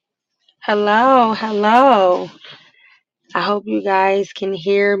Hello, hello. I hope you guys can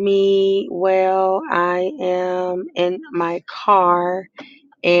hear me well. I am in my car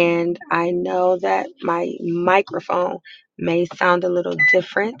and I know that my microphone may sound a little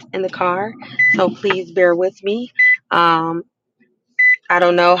different in the car, so please bear with me. Um, I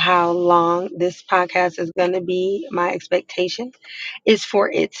don't know how long this podcast is going to be. My expectation is for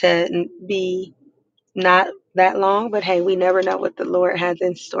it to be not that long, but hey, we never know what the Lord has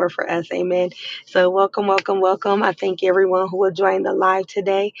in store for us. Amen. So, welcome, welcome, welcome. I thank everyone who will join the live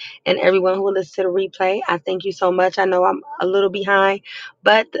today and everyone who will listen to the replay. I thank you so much. I know I'm a little behind,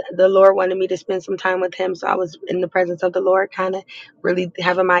 but the Lord wanted me to spend some time with Him. So, I was in the presence of the Lord, kind of really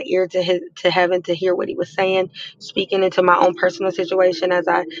having my ear to heaven to hear what He was saying, speaking into my own personal situation as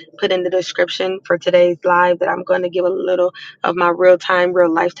I put in the description for today's live that I'm going to give a little of my real time, real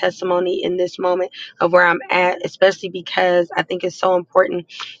life testimony in this moment of where I'm at, especially because I think it's so important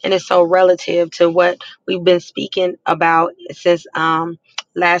and it's so relative to what we've been speaking about since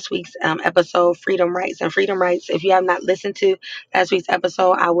last week's episode, Freedom Rights. And Freedom Rights, if you have not listened to last week's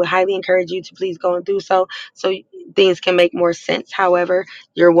episode, I would highly encourage you to please go and do so things can make more sense. However,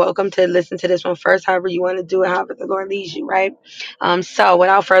 you're welcome to listen to this one first, however you want to do it, however the Lord leads you, right? So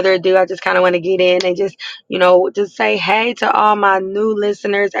without further ado, I just kind of want to get in and just say hey to all my new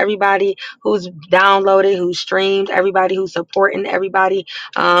listeners, everybody who's downloaded, who streamed, everybody who's supporting, everybody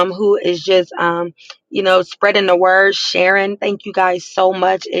who is just spreading the word, sharing. Thank you guys so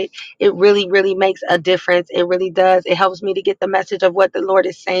much. It really, really makes a difference. It really does. It helps me to get the message of what the Lord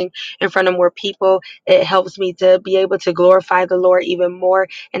is saying in front of more people. It helps me to be able to glorify the Lord even more.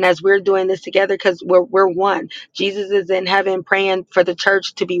 And as we're doing this together, because we're one. Jesus is in heaven praying for the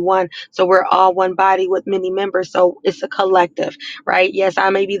church to be one. So we're all one body with many members. So it's a collective, right? Yes, I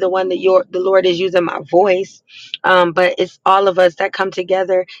may be the one that the Lord is using my voice, but it's all of us that come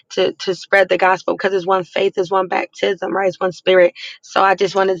together to spread the gospel because it's one faith, it's one baptism, right? It's one spirit. So I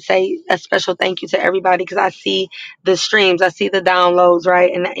just wanted to say a special thank you to everybody because I see the streams, I see the downloads,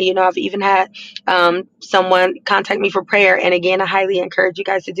 right? And I've even had someone contact me for prayer. And again, I highly encourage you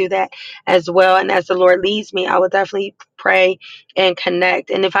guys to do that as well. And as the Lord leads me, I will definitely pray and connect.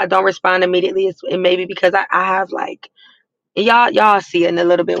 And if I don't respond immediately, it may be because I have like y'all see it in a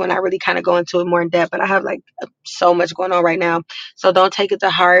little bit when I really kind of go into it more in depth, but I have like so much going on right now. So don't take it to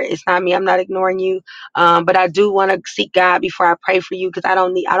heart. It's not me. I'm not ignoring you. But I do want to seek God before I pray for you because I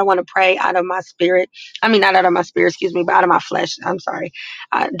don't want to pray out of my spirit. I mean, not out of my spirit, excuse me, but out of my flesh. I'm sorry.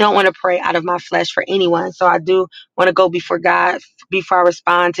 I don't want to pray out of my flesh for anyone. So I do want to go before God before I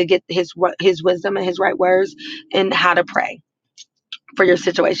respond to get his wisdom and his right words and how to pray for your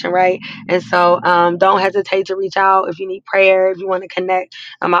situation, right? And so don't hesitate to reach out if you need prayer, if you want to connect.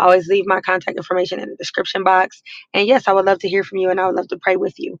 I always leave my contact information in the description box. And yes, I would love to hear from you and I would love to pray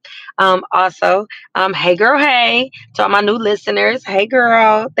with you. Hey girl, hey, to all my new listeners. Hey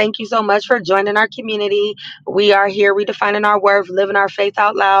girl, thank you so much for joining our community. We are here redefining our worth, living our faith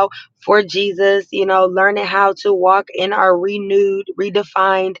out loud for Jesus, learning how to walk in our renewed,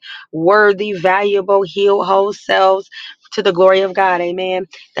 redefined, worthy, valuable, healed, whole selves to the glory of God. Amen.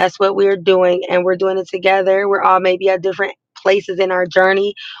 That's what we're doing, and we're doing it together. We're all maybe at different places in our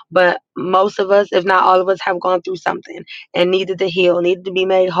journey, but most of us, if not all of us, have gone through something and needed to heal, needed to be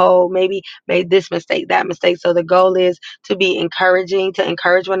made whole, maybe made this mistake, that mistake. So the goal is to be encouraging, to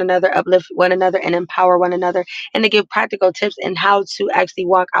encourage one another, uplift one another, and empower one another, and to give practical tips in how to actually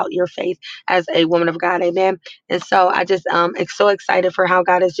walk out your faith as a woman of God. Amen. And so I just so excited for how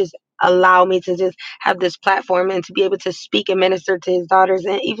God has just allowed me to just have this platform and to be able to speak and minister to his daughters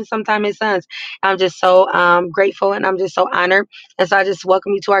and even sometimes his sons. I'm just so grateful and I'm just so honored. And so I just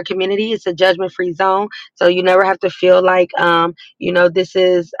welcome you to our community. It's a judgment free zone. So you never have to feel like, this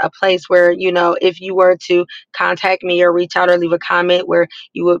is a place where, if you were to contact me or reach out or leave a comment where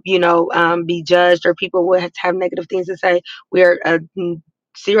you would, be judged or people would have negative things to say, we are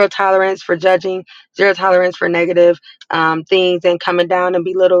zero tolerance for judging, zero tolerance for negative things and coming down and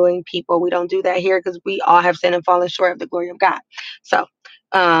belittling people. We don't do that here because we all have sinned and fallen short of the glory of God. So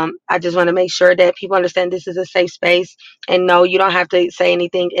I just want to make sure that people understand this is a safe space. And no, you don't have to say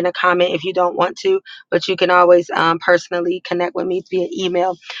anything in a comment if you don't want to, but you can always personally connect with me via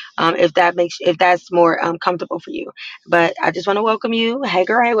email if that's more comfortable for you. But I just want to welcome you. Hey,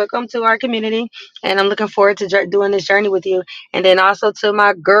 girl, hey, welcome to our community, and I'm looking forward to doing this journey with you. And then also to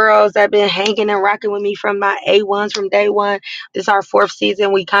my girls that been hanging and rocking with me from my A1s from day one. This is our fourth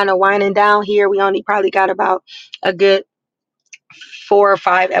season. We kind of winding down here. We only probably got about a good 4 or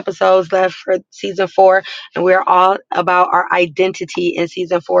 5 episodes left for season 4, and we're all about our identity in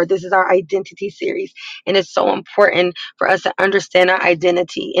season 4. This is our identity series, and it's so important for us to understand our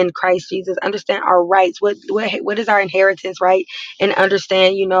identity in Christ Jesus, understand our rights, what is our inheritance, right? And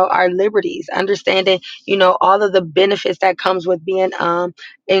understand, our liberties, understanding, all of the benefits that comes with being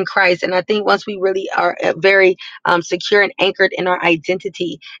in Christ. And I think once we really are very secure and anchored in our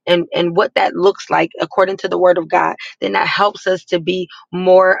identity and what that looks like according to the Word of God, then that helps us to be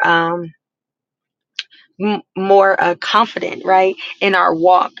more confident, right, in our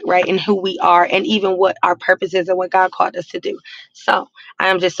walk, right, in who we are, and even what our purpose is and what God called us to do. So I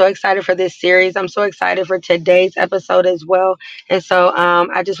am just so excited for this series. I'm so excited for today's episode as well. And so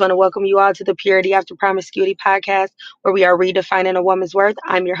I just want to welcome you all to the Purity After Promiscuity podcast, where we are redefining a woman's worth.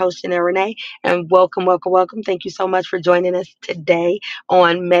 I'm your host, Janelle Renee, and welcome, welcome, welcome. Thank you so much for joining us today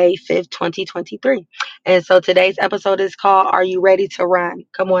on May 5th, 2023. And so today's episode is called Are You Ready to Run?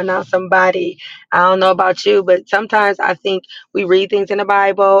 Come on now, somebody. I don't know about you, but sometimes I think we read things in the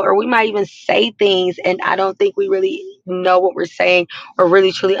Bible, or we might even say things, and I don't think we really know what we're saying or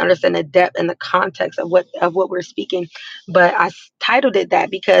really truly understand the depth and the context of what we're speaking. But titled it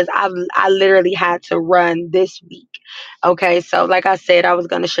that because I literally had to run this week. Okay, so like I said, I was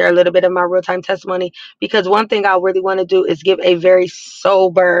going to share a little bit of my real time testimony, because one thing I really want to do is give a very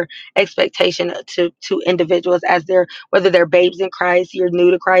sober expectation to individuals as they're, whether they're babes in Christ, you're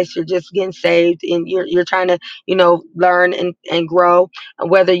new to Christ, you're just getting saved, and you're trying to, learn and grow.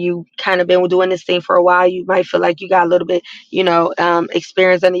 Whether you kind of been doing this thing for a while, you might feel like you got a little bit,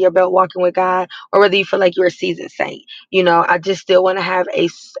 experience under your belt walking with God, or whether you feel like you're a seasoned saint. I just still want to have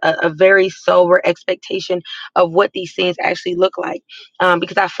a very sober expectation of what these things actually look like,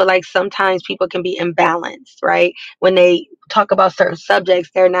 because I feel like sometimes people can be imbalanced, right? When they talk about certain subjects,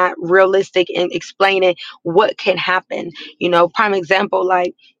 they're not realistic in explaining what can happen. Prime example,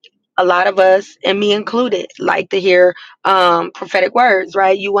 like, a lot of us, and me included, like to hear prophetic words,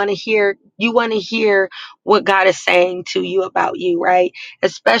 right? You want to hear what God is saying to you about you, right?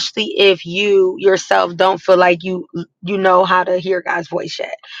 Especially if you yourself don't feel like you know how to hear God's voice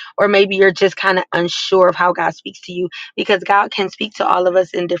yet, or maybe you're just kind of unsure of how God speaks to you, because God can speak to all of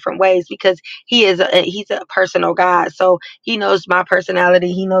us in different ways, because he's a personal God. So he knows my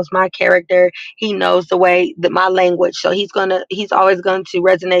personality, he knows my character, he knows the way that my language. So he's always going to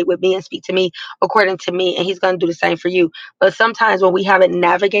resonate with me and speak to me according to me, and he's going to do the same for you. But sometimes when we haven't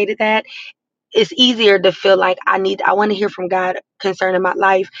navigated that, it's easier to feel like I want to hear from God concerning my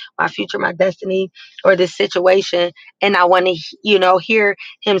life, my future, my destiny, or this situation, and I want to, hear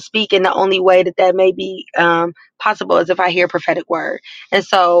Him speak in the only way that may be possible is if I hear a prophetic word. And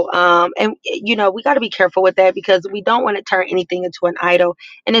so, we got to be careful with that, because we don't want to turn anything into an idol,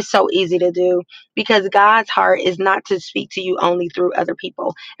 and it's so easy to do, because God's heart is not to speak to you only through other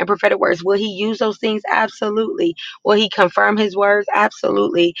people and prophetic words. Will He use those things? Absolutely. Will He confirm His words?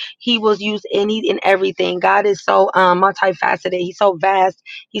 Absolutely. He will use any and everything. God is so multifaceted. He's so vast.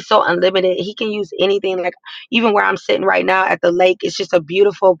 He's so unlimited. He can use anything. Like, even where I'm sitting right now at the lake, it's just a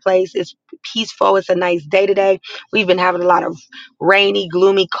beautiful place. It's peaceful. It's a nice day today. We've been having a lot of rainy,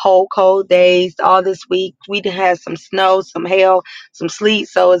 gloomy, cold days all this week. We done had some snow, some hail, some sleet.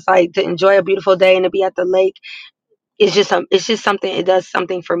 So it's like, to enjoy a beautiful day and to be at the lake. It's just something. It does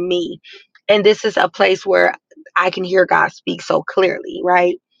something for me. And this is a place where I can hear God speak so clearly,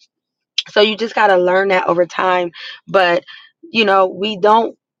 right? So you just got to learn that over time. But, we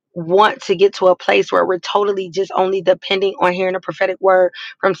don't want to get to a place where we're totally just only depending on hearing a prophetic word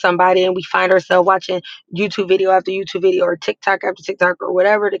from somebody, and we find ourselves watching YouTube video after YouTube video, or TikTok after TikTok, or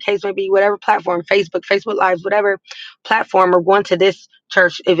whatever the case may be, whatever platform, Facebook Lives, whatever platform, or going to this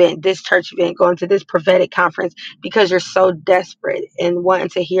church event, going to this prophetic conference, because you're so desperate and wanting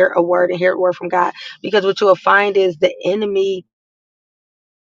to hear a word and hear a word from God. Because what you will find is the enemy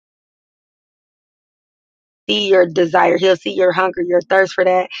see your desire. He'll see your hunger, your thirst for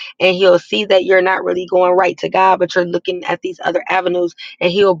that. And he'll see that you're not really going right to God, but you're looking at these other avenues.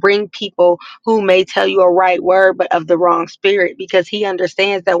 And he'll bring people who may tell you a right word, but of the wrong spirit, because he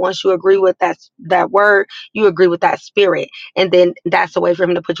understands that once you agree with that word, you agree with that spirit. And then that's a way for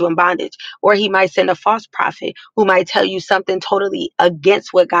him to put you in bondage. Or he might send a false prophet who might tell you something totally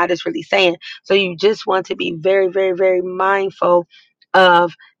against what God is really saying. So you just want to be very, very, very mindful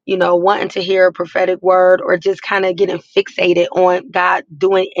of, wanting to hear a prophetic word, or just kind of getting fixated on God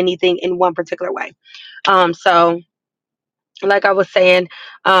doing anything in one particular way. So like I was saying,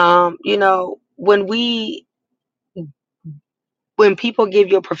 when people give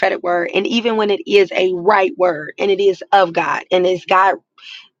you a prophetic word, and even when it is a right word and it is of God and it's God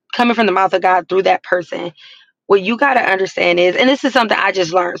coming from the mouth of God through that person, what you got to understand is, and this is something I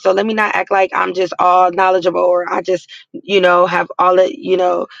just learned, so let me not act like I'm just all knowledgeable, or I just, have all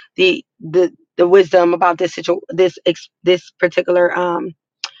the, the wisdom about this particular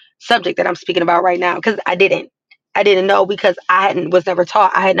subject that I'm speaking about right now, because I didn't know, because I hadn't was never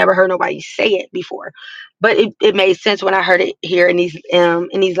taught. I had never heard nobody say it before, but it made sense when I heard it here in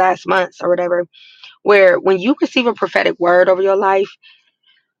these last months or whatever, where when you receive a prophetic word over your life,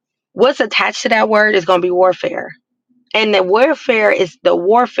 what's attached to that word is going to be warfare. And the warfare,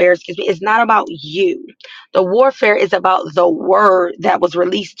 excuse me, is not about you. The warfare is about the word that was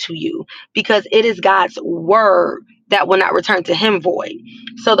released to you, because it is God's word that will not return to him void.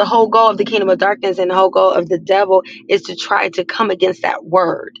 So the whole goal of the kingdom of darkness and the whole goal of the devil is to try to come against that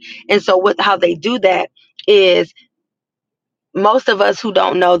word. And so how they do that is, most of us who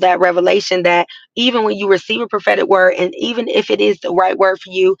don't know that revelation, that even when you receive a prophetic word, and even if it is the right word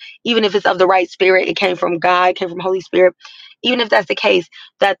for you, even if it's of the right spirit, it came from God, it came from Holy Spirit, even if that's the case,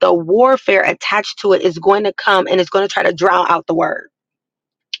 that the warfare attached to it is going to come, and it's going to try to drown out the word,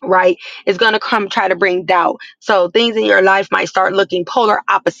 right? It's going to come try to bring doubt. So things in your life might start looking polar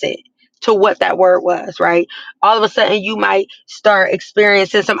opposite to what that word was, right? All of a sudden, you might start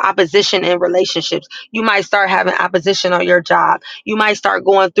experiencing some opposition in relationships. You might start having opposition on your job. You might start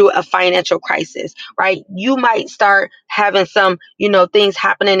going through a financial crisis, right? You might start having some, things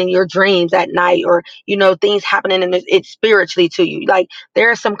happening in your dreams at night, or, things happening in it spiritually to you. Like,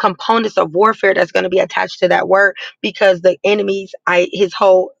 there are some components of warfare that's going to be attached to that word, because the enemy's his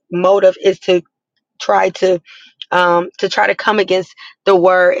whole motive is to try to come against the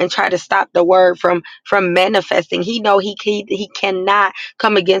word and try to stop the word from manifesting. He know he cannot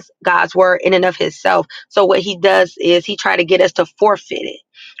come against God's word in and of himself. So what he does is he try to get us to forfeit it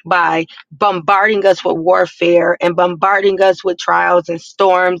by bombarding us with warfare, and bombarding us with trials and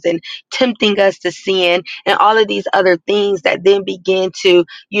storms, and tempting us to sin, and all of these other things that then begin to,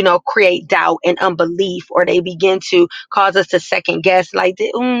 create doubt and unbelief, or they begin to cause us to second guess, like,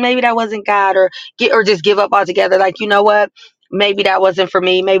 maybe that wasn't God, or just give up altogether. Like, you know what? Maybe that wasn't for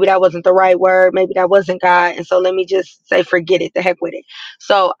me. Maybe that wasn't the right word. Maybe that wasn't God. And so let me just say, forget it, the heck with it.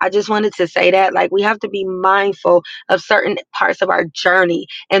 So I just wanted to say that, like, we have to be mindful of certain parts of our journey,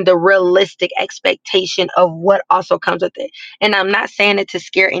 and the realistic expectation of what also comes with it. And I'm not saying it to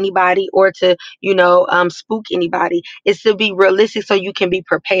scare anybody, or to, spook anybody. It's to be realistic so you can be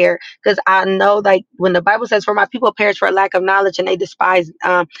prepared. Because I know, like, when the Bible says, for my people perish for lack of knowledge, and they despise,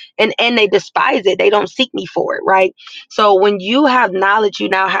 and they despise it, they don't seek me for it, right? So when you have knowledge, you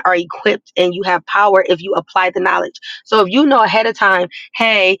now are equipped, and you have power if you apply the knowledge. So if you know ahead of time,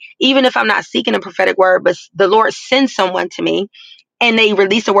 hey, even if I'm not seeking a prophetic word, but the Lord sends someone to me, and they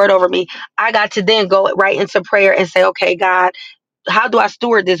release a word over me, I got to then go right into prayer and say, okay, God, how do I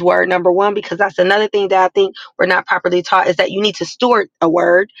steward this word? Number one, because that's another thing that I think we're not properly taught, is that you need to steward a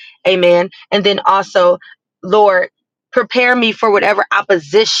word. Amen. And then also, Lord, prepare me for whatever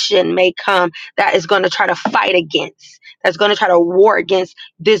opposition may come that is going to try to fight against, that's going to try to war against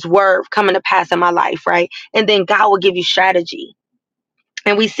this word coming to pass in my life, right? And then God will give you strategy.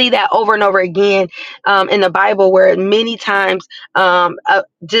 And we see that over and over again in the Bible, where many times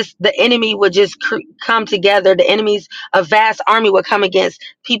just the enemy would just come together. The enemies, a vast army, would come against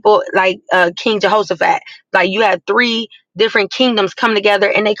people like King Jehoshaphat. Like, you had three different kingdoms come together,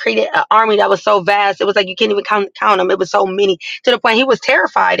 and they created an army that was so vast. It was like you can't even count them. It was so many, to the point he was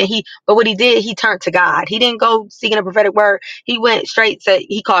terrified. But what he did, he turned to God. He didn't go seeking a prophetic word. He went straight to,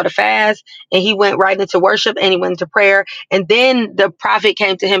 he called a fast, and he went right into worship, and he went into prayer. And then the prophet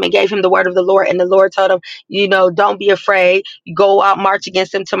came to him and gave him the word of the Lord. And the Lord told him, don't be afraid. Go out, march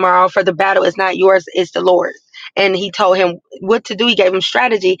against him tomorrow, for the battle is not yours, it's the Lord. And he told him what to do. He gave him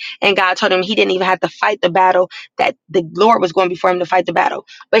strategy. And God told him he didn't even have to fight the battle, that the Lord was going before him to fight the battle.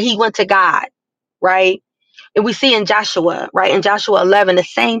 But he went to God, right? And we see in Joshua, right? In Joshua 11, the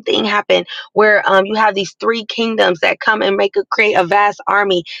same thing happened, where you have these three kingdoms that come and create a vast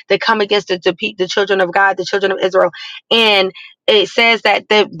army that come against the children of God, the children of Israel. And it says that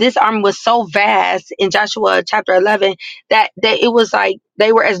this army was so vast in Joshua chapter 11 that it was like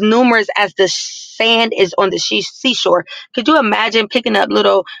they were as numerous as the sand is on the seashore. Could you imagine picking up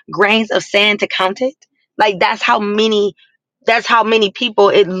little grains of sand to count it? Like, that's how many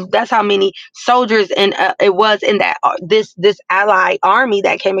people that's how many soldiers and it was in that this allied army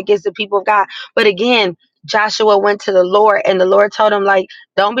that came against the people of God. But again, Joshua went to the Lord, and the Lord told him, like,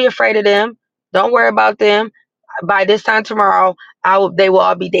 don't be afraid of them, don't worry about them. By this time tomorrow, they will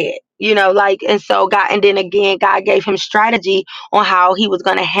all be dead, like. And so God, and then again, God gave him strategy on how he was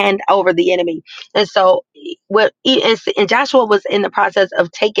going to hand over the enemy. And so and Joshua was in the process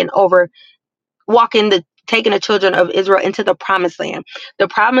of taking over, walking the taking the children of Israel into the promised land. The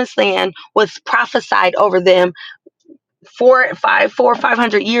promised land was prophesied over them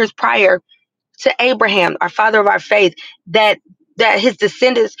 500 years prior to Abraham, our father of our faith, that his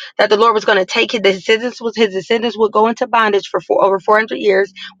descendants, that the Lord was going to take his descendants would go into bondage for over 400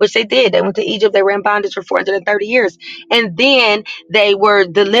 years, which they did. They went to Egypt. They were in bondage for 430 years, and then they were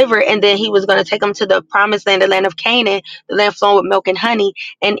delivered. And then he was going to take them to the promised land, the land of Canaan, the land flowing with milk and honey.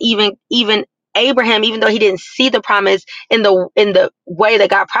 And even Abraham, even though he didn't see the promise in the way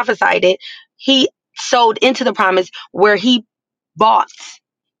that God prophesied it, he sowed into the promise where he bought.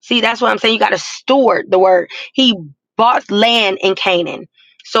 See, that's what I'm saying. You got to steward the word. He bought land in Canaan.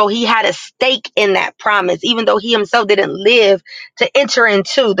 So he had a stake in that promise, even though he himself didn't live to enter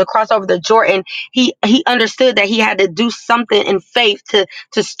into the crossover the Jordan. He understood that he had to do something in faith to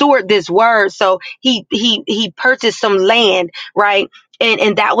steward this word. So he purchased some land, right?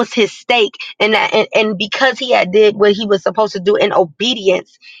 And that was his stake. And because he had did what he was supposed to do in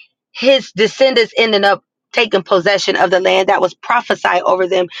obedience, his descendants ended up taking possession of the land that was prophesied over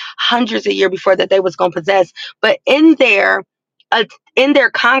them hundreds of years before that they was going to possess. But uh, in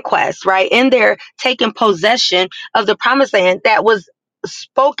their conquest, right, in their taking possession of the promised land that was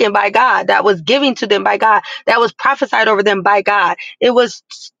spoken by God, that was given to them by God, that was prophesied over them by God, it was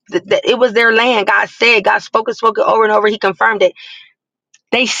their land. God spoke it over and over. He confirmed it.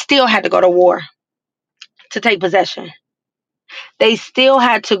 They still had to go to war to take possession. They still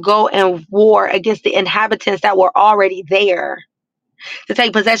had to go and war against the inhabitants that were already there to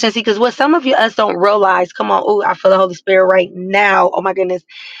take possession. See, because what some of us don't realize, come on, oh, I feel the Holy Spirit right now. Oh my goodness.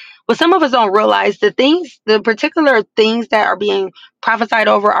 What some of us don't realize, the particular things that are being prophesied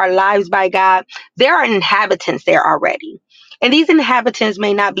over our lives by God, there are inhabitants there already. And these inhabitants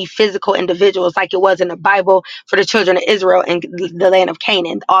may not be physical individuals like it was in the Bible for the children of Israel and the land of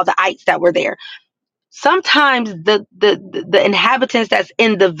Canaan, all the ites that were there. Sometimes the inhabitants that's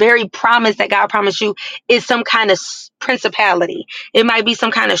in the very promise that God promised you is some kind of principality. It might be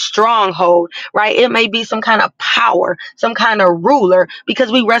some kind of stronghold, right? It may be some kind of power, some kind of ruler,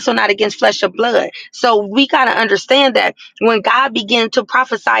 because we wrestle not against flesh or blood. So we got to understand that when God begins to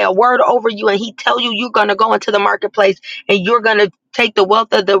prophesy a word over you and he tell you you're going to go into the marketplace and you're going to take the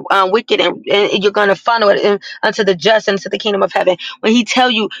wealth of the wicked and you're going to funnel it unto the just into the kingdom of heaven. When he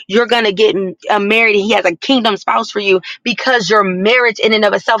tell you you're going to get married and he has a kingdom spouse for you, because your marriage in and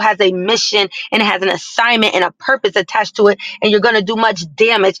of itself has a mission and it has an assignment and a purpose attached to it, and you're going to do much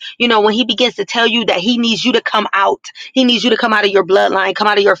damage. When he begins to tell you that he needs you to come out, he needs you to come out of your bloodline, come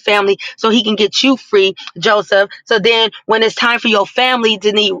out of your family so he can get you free, Joseph. So then when it's time for your family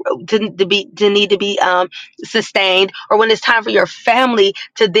to need to be sustained, or when it's time for your family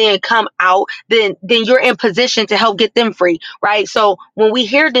to then come out, then you're in position to help get them free, right? So when we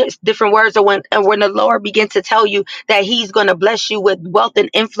hear this different words, or when the Lord begins to tell you that he's going to bless you with wealth and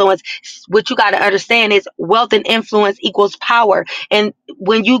influence, what you got to understand is wealth and influence equals power. And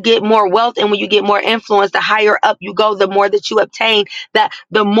when you get more wealth and when you get more influence, the higher up you go, the more that you obtain, that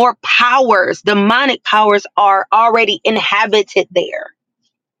the more powers, demonic powers, are already inhabited there.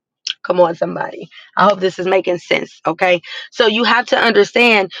 Come on, somebody. I hope this is making sense. Okay. So you have to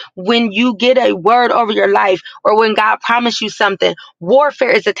understand, when you get a word over your life, or when God promised you something, warfare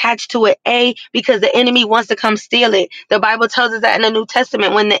is attached to it. Because the enemy wants to come steal it. The Bible tells us that in the New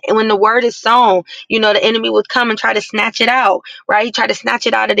Testament, when the word is sown, the enemy would come and try to snatch it out, right? He try to snatch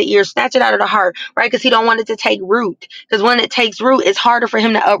it out of the ear, snatch it out of the heart, right? Because he don't want it to take root. Because when it takes root, it's harder for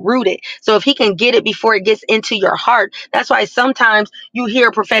him to uproot it. So if he can get it before it gets into your heart, that's why sometimes you hear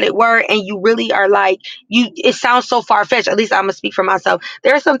a prophetic word and you really are like, it sounds so far-fetched. At least I'm gonna speak for myself.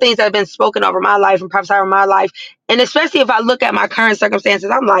 There are some things that have been spoken over my life and prophesied over my life, and especially if I look at my current circumstances,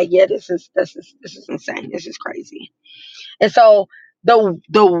 I'm like, yeah, this is insane. This is crazy. And so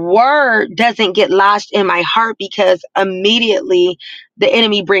the word doesn't get lodged in my heart, because immediately the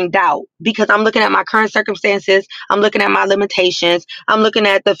enemy bring doubt, because I'm looking at my current circumstances, I'm looking at my limitations, I'm looking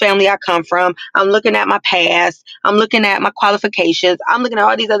at the family I come from, I'm looking at my past, I'm looking at my qualifications, I'm looking at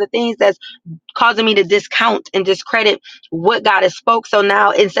all these other things that's causing me to discount and discredit what God has spoke. So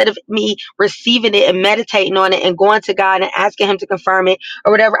now, instead of me receiving it and meditating on it and going to God and asking him to confirm it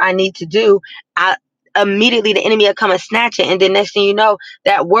or whatever I need to do, I immediately the enemy will come and snatch it. And then next thing you know,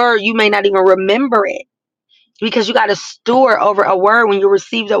 that word, you may not even remember it, because you got to steward over a word. When you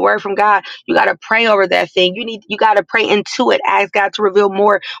receive the word from God, you got to pray over that thing. You got to pray into it. Ask God to reveal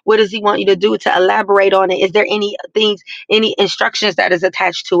more. What does he want you to do, to elaborate on it? Is there any things, any instructions that is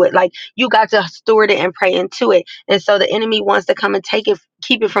attached to it? Like, you got to steward it and pray into it. And so the enemy wants to come and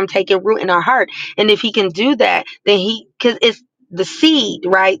keep it from taking root in our heart. And if he can do that, then because the seed,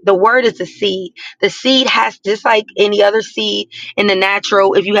 right? The word is the seed. The seed has, just like any other seed in the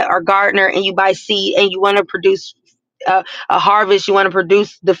natural, if you are a gardener and you buy seed and you want to produce a harvest, you want to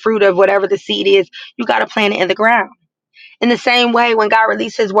produce the fruit of whatever the seed is, you got to plant it in the ground. In the same way, when God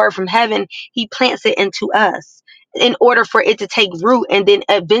releases his word from heaven, he plants it into us in order for it to take root. And then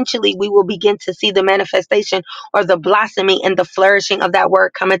eventually we will begin to see the manifestation or the blossoming and the flourishing of that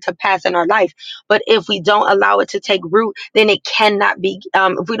word coming to pass in our life. But if we don't allow it to take root, then it cannot be,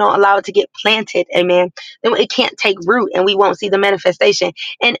 if we don't allow it to get planted, amen, then it can't take root and we won't see the manifestation.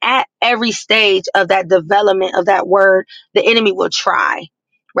 And at every stage of that development of that word, the enemy will try.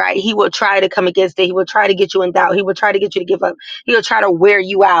 Right. He will try to come against it. He will try to get you in doubt. He will try to get you to give up. He'll try to wear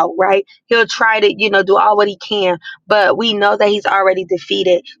you out. Right. He'll try to, do all what he can. But we know that he's already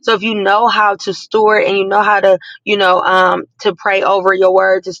defeated. So if you know how to steward and you know how to, to pray over your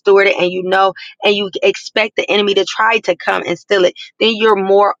word, to steward it, and and you expect the enemy to try to come and steal it, then you're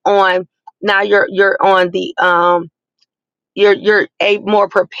more on. Now you're on the you're more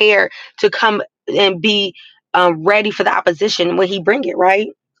prepared to come and be ready for the opposition when he bring it. Right.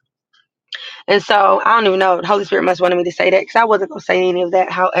 And so I don't even know. The Holy Spirit must wanted me to say that because I wasn't going to say any of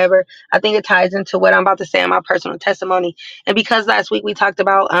that. However, I think it ties into what I'm about to say in my personal testimony. And because last week we talked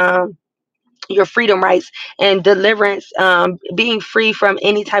about your freedom rights and deliverance, being free from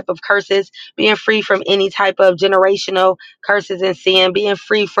any type of curses, being free from any type of generational curses and sin, being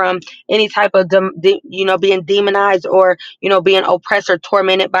free from any type of being demonized or being oppressed or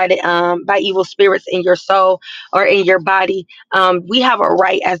tormented by by evil spirits in your soul or in your body. We have a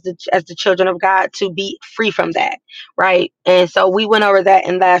right as the children of God to be free from that, right? And so we went over that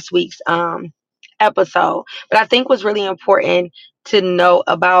in last week's episode. But I think what's really important to know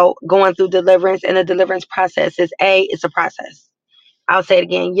about going through deliverance and the deliverance process is it's a process. I'll say it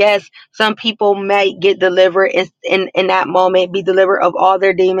again. Yes, some people may get delivered in that moment, be delivered of all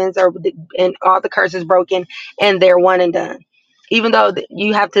their demons and all the curses broken, and they're one and done. Even though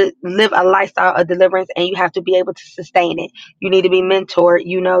you have to live a lifestyle of deliverance and you have to be able to sustain it. You need to be mentored.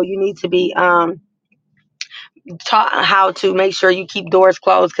 You need to be taught how to make sure you keep doors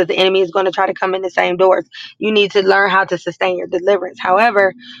closed because the enemy is going to try to come in the same doors. You need to learn how to sustain your deliverance.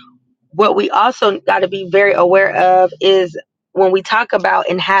 However, what we also got to be very aware of is when we talk about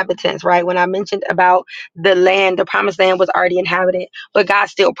inhabitants, right? When I mentioned about the land, the promised land was already inhabited, but God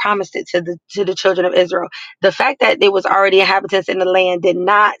still promised it to the children of Israel. The fact that there was already inhabitants in the land did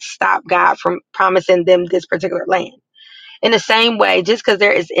not stop God from promising them this particular land. In the same way, just because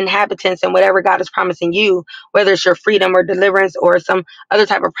there is inhabitants and whatever God is promising you, whether it's your freedom or deliverance or some other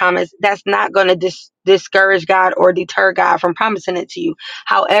type of promise, that's not going to discourage God or deter God from promising it to you.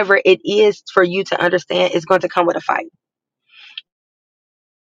 However, it is for you to understand it's going to come with a fight.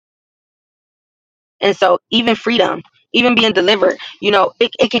 And so even freedom, even being delivered,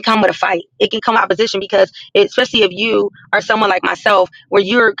 it can come with a fight. It can come with opposition because especially if you are someone like myself, where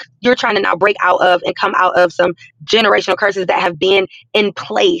you're trying to now break out of and come out of some generational curses that have been in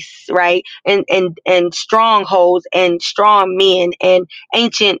place, right? And strongholds and strong men and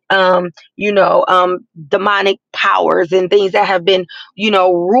ancient demonic powers and things that have been,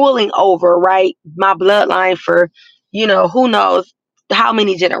 ruling over, right? My bloodline for, who knows how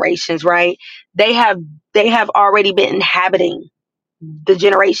many generations, right? They have already been inhabiting the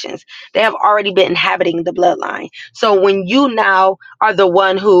generations. They have already been inhabiting the bloodline. So when you now are the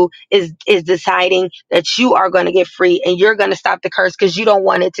one who is deciding that you are going to get free and you're going to stop the curse because you don't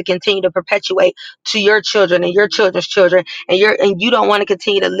want it to continue to perpetuate to your children and your children's children, and you don't want to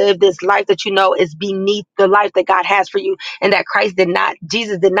continue to live this life that is beneath the life that God has for you, and that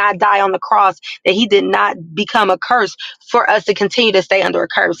Jesus did not die on the cross, that he did not become a curse for us to continue to stay under a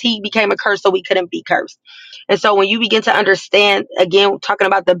curse. He became a curse so we couldn't be cursed. And so when you begin to understand, again, talking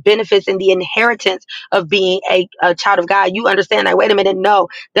about the benefits and the inheritance of being a child of God, you understand that, wait a minute, no,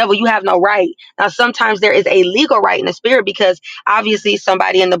 devil, you have no right. Now, sometimes there is a legal right in the spirit because obviously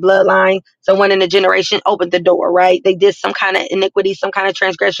somebody in the bloodline, someone in the generation opened the door, right? They did some kind of iniquity, some kind of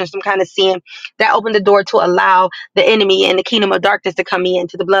transgression, some kind of sin that opened the door to allow the enemy and the kingdom of darkness to come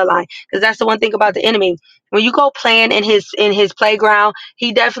into the bloodline. Because that's the one thing about the enemy. When you go playing in his playground,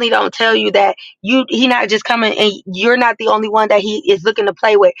 he definitely don't tell you that he not just coming and you're not the only one that he is looking to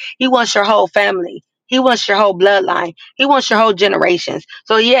play with. He wants your whole family. He wants your whole bloodline. He wants your whole generations.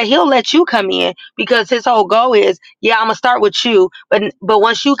 So yeah, he'll let you come in because his whole goal is, yeah, I'm gonna start with you, but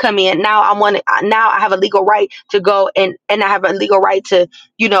once you come in, now I have a legal right to go and I have a legal right to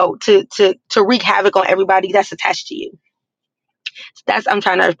to wreak havoc on everybody that's attached to you. I'm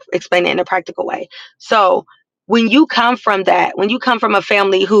trying to explain it in a practical way. So when you come from that, when you come from a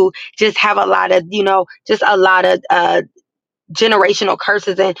family who just have a lot of, just a lot of generational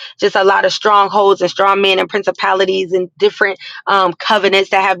curses and just a lot of strongholds and strong men and principalities and different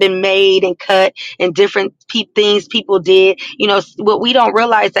covenants that have been made and cut and different things people did. What we don't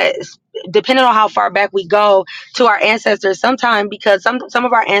realize that depending on how far back we go to our ancestors, sometimes because some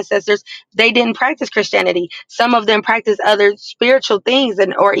of our ancestors, they didn't practice Christianity. Some of them practiced other spiritual things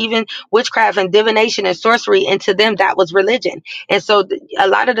and or even witchcraft and divination and sorcery, and to them that was religion. And so a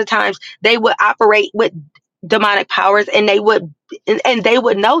lot of the times they would operate with demonic powers, and they would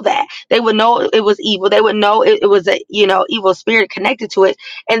know that. They would know it was evil. They would know it was a evil spirit connected to it.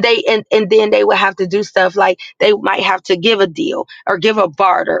 And then they would have to do stuff like they might have to give a deal or give a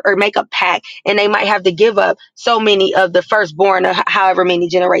barter or make a pact, and they might have to give up so many of the firstborn of however many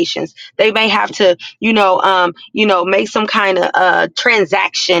generations. They may have to make some kind of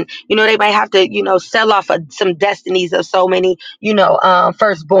transaction. They might have to sell off some destinies of so many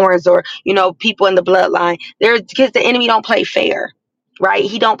firstborns, or people in the bloodline. Because the enemy don't play fair, right?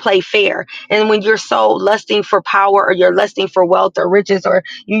 He don't play fair. And when you're so lusting for power, or you're lusting for wealth or riches, or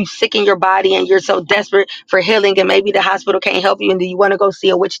you sick in your body and you're so desperate for healing, and maybe the hospital can't help you, and do you want to go see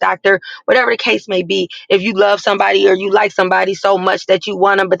a witch doctor, whatever the case may be. If you love somebody or you like somebody so much that you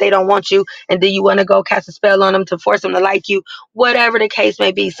want them but they don't want you, and do you want to go cast a spell on them to force them to like you, whatever the case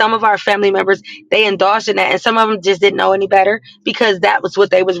may be. Some of our family members, they indulged in that, and some of them just didn't know any better because that was what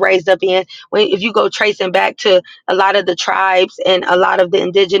they was raised up in. If you go tracing back to a lot of the tribes and a lot of the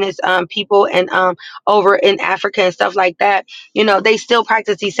indigenous people, and over in Africa and stuff like that, they still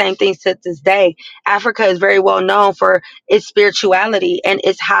practice these same things to this day. Africa is very well known for its spirituality and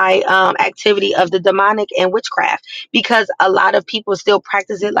its high activity of the demonic and witchcraft, because a lot of people still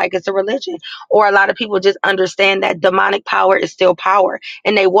practice it like it's a religion, or a lot of people just understand that demonic power is still power,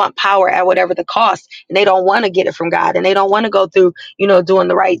 and they want power at whatever the cost, and they don't want to get it from God, and they don't want to go through doing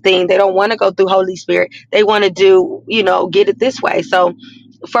the right thing. They don't want to go through Holy Spirit. They want to do, get it this way. So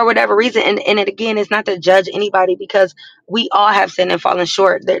for whatever reason, and it again, it's not to judge anybody, because we all have sinned and fallen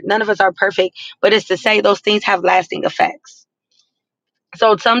short. None of us are perfect, but it's to say those things have lasting effects.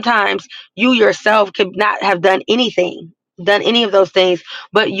 So sometimes you yourself could not have done any of those things,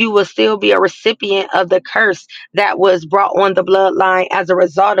 but you will still be a recipient of the curse that was brought on the bloodline as a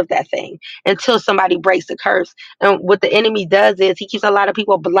result of that thing, until somebody breaks the curse. And what the enemy does is he keeps a lot of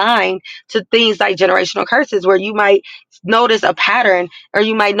people blind to things like generational curses, where you might notice a pattern, or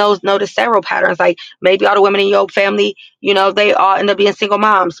you might notice several patterns. Like maybe all the women in your family, they all end up being single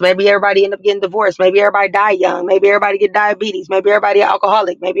moms. Maybe everybody end up getting divorced. Maybe everybody die young. Maybe everybody get diabetes. Maybe everybody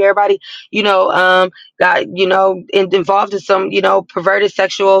alcoholic. Maybe everybody, got, involved in some, perverted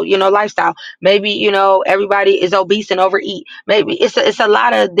sexual, lifestyle. Maybe, everybody is obese and overeat. Maybe it's a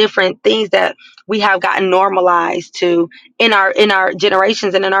lot of different things that we have gotten normalized to in our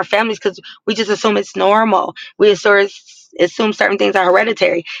generations and in our families, because we just assume it's normal. We sort of assume certain things are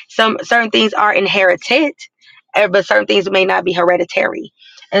hereditary. Some certain things are inherited, but certain things may not be hereditary.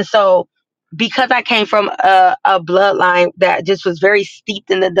 And so, because I came from a bloodline that just was very steeped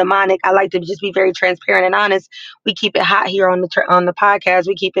in the demonic, I like to just be very transparent and honest. We keep it hot here on the podcast.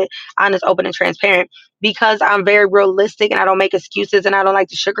 We keep it honest, open, and transparent, because I'm very realistic and I don't make excuses, and I don't like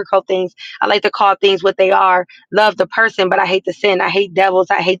to sugarcoat things. I like to call things what they are. Love the person, but I hate the sin. I hate devils.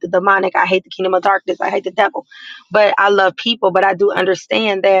 I hate the demonic. I hate the kingdom of darkness. I hate the devil. But I love people. But I do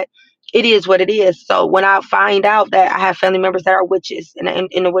understand that it is what it is. So when I find out that I have family members that are witches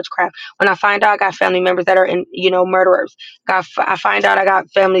in the witchcraft, when I find out I got family members that are murderers, I find out I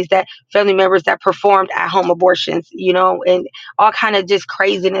got family members that performed at home abortions, and all kind of just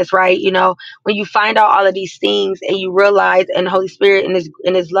craziness, right? When you find out all of these things, and you realize, and Holy Spirit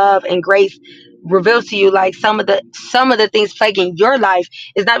in his love and grace reveals to you, like some of the things plaguing your life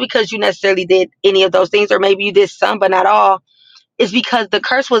is not because you necessarily did any of those things, or maybe you did some but not all. Is because the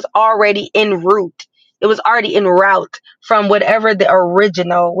curse was already en route. It was already en route from whatever the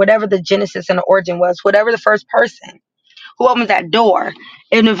original, whatever the genesis and the origin was, whatever the first person who opened that door.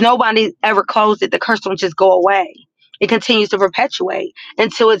 And if nobody ever closed it, the curse don't just go away. It continues to perpetuate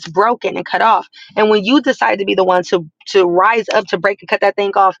until it's broken and cut off. And when you decide to be the one to rise up to break and cut that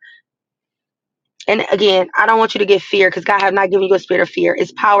thing off, and again, I don't want you to get fear, because God have not given you a spirit of fear.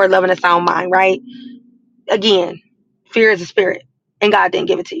 It's power, love, and a sound mind, right? Again, fear is a spirit, and God didn't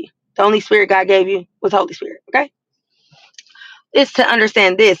give it to you. The only spirit God gave you was Holy Spirit. Okay, it's to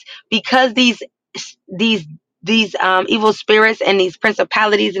understand this, because these evil spirits and these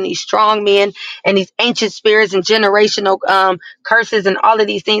principalities and these strong men and these ancient spirits and generational curses and all of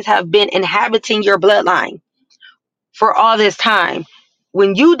these things have been inhabiting your bloodline for all this time.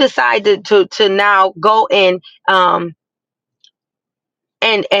 When you decide to now go and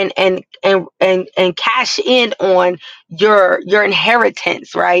and cash in on your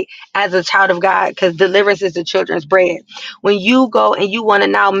inheritance, right? As a child of God, because deliverance is the children's bread. When you go and you want to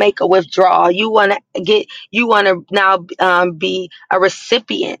now make a withdrawal, you want to now be a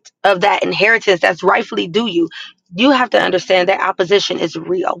recipient of that inheritance that's rightfully due you. You have to understand that opposition is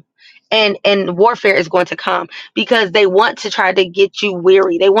real. And warfare is going to come because they want to try to get you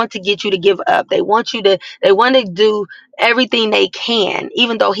weary. They want to get you to give up. They want to do everything they can,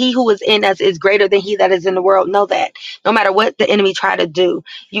 even though he who is in us is greater than he that is in the world. Know that no matter what the enemy try to do,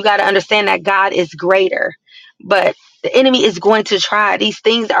 you got to understand that God is greater. But the enemy is going to try. These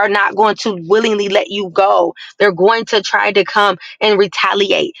things are not going to willingly let you go. They're going to try to come and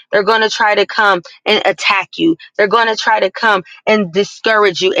retaliate. They're going to try to come and attack you. They're going to try to come and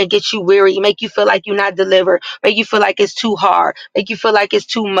discourage you and get you weary, make you feel like you're not delivered, make you feel like it's too hard, make you feel like it's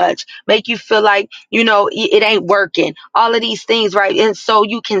too much, make you feel like, it ain't working. All of these things, right? And so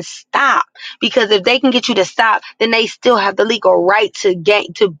you can stop, because if they can get you to stop, then they still have the legal right to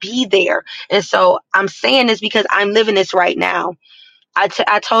be there. And so I'm saying this because I'm living this right now. I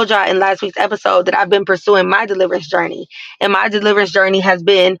told y'all in last week's episode that I've been pursuing my deliverance journey, and my deliverance journey has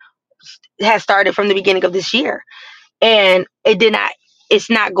started from the beginning of this year, and it's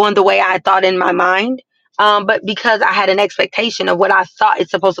not going the way I thought in my mind. But because I had an expectation of what I thought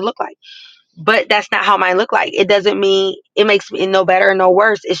it's supposed to look like, but that's not how mine look like. It doesn't mean it makes me no better or no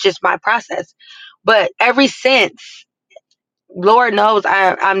worse. It's just my process. But ever since, Lord knows,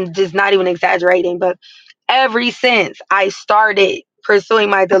 I'm just not even exaggerating, but ever since I started pursuing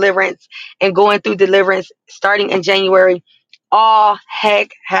my deliverance and going through deliverance starting in January, all heck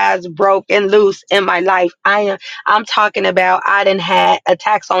has broken loose in my life. I'm talking about I done had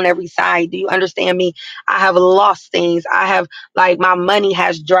attacks on every side. Do you understand me? I have lost things. I have, like, my money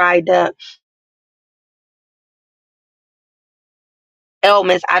has dried up.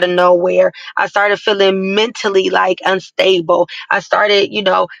 Ailments out of nowhere. I started feeling mentally like unstable. I started,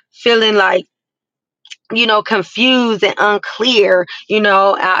 feeling like, confused and unclear.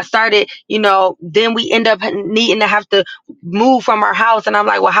 I started, then we end up needing to have to move from our house. And I'm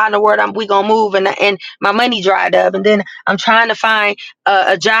like, well, how in the world we going to move? And my money dried up. And then I'm trying to find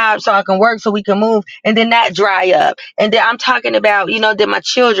a job so I can work so we can move. And then that dry up. And then I'm talking about, then my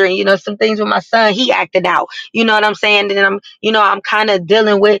children, some things with my son, he acted out. You know what I'm saying? And then I'm kind of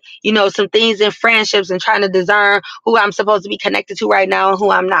dealing with, some things in friendships and trying to discern who I'm supposed to be connected to right now and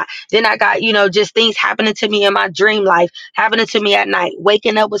who I'm not. Then I got, just things happening to me in my dream life, happening to me at night,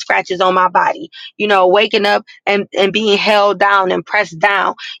 waking up with scratches on my body, waking up and being held down and pressed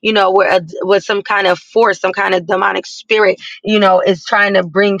down, with some kind of force, some kind of demonic spirit, is trying to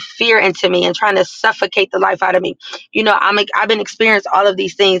bring fear into me and trying to suffocate the life out of me. I've been experiencing all of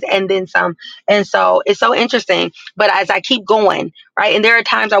these things and then some. And so it's so interesting. But as I keep going, right, and there are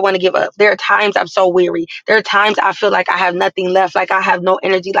times I want to give up. There are times I'm so weary. There are times I feel like I have nothing left, like I have no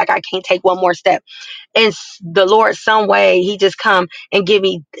energy, like I can't take one more step. And the Lord, some way, he just come and give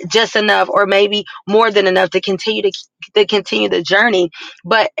me just enough, or maybe more than enough, to continue the journey.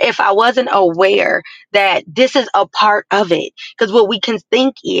 But if I wasn't aware that this is a part of it, because what we can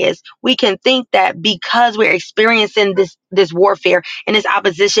think is, we can think that because we're experiencing this warfare and this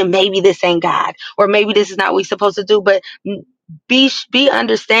opposition, maybe this ain't God, or maybe this is not what we're supposed to do. But be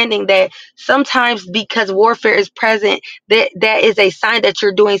understanding that sometimes, because warfare is present, that is a sign that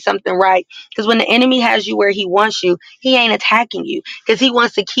you're doing something right. Because when the enemy has you where he wants you, he ain't attacking you, because he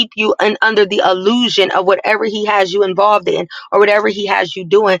wants to keep you under the illusion of whatever he has you involved in, or whatever he has you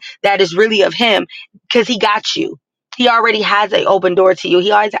doing that is really of him, because he got you. He already has an open door to you. He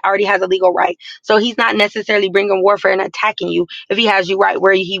already has a legal right. So he's not necessarily bringing warfare and attacking you if he has you right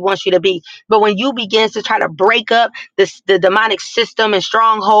where he wants you to be. But when you begin to try to break up the demonic system and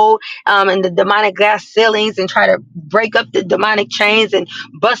stronghold, and the demonic glass ceilings, and try to break up the demonic chains and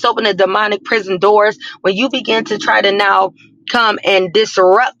bust open the demonic prison doors, when you begin to try to now come and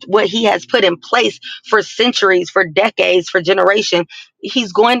disrupt what he has put in place for centuries, for decades, for generations,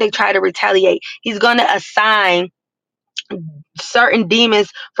 he's going to try to retaliate. He's going to assign certain demons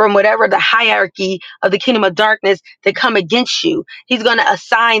from whatever the hierarchy of the kingdom of darkness to come against you. He's going to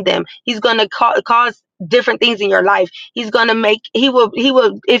assign them. He's going to cause different things in your life. He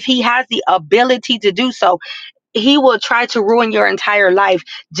will, if he has the ability to do so, he will try to ruin your entire life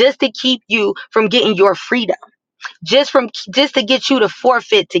just to keep you from getting your freedom. Just to get you to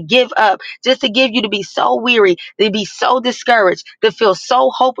forfeit, to give up, just to give you to be so weary, to be so discouraged, to feel so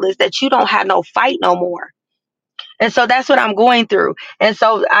hopeless that you don't have no fight no more. And so that's what I'm going through. And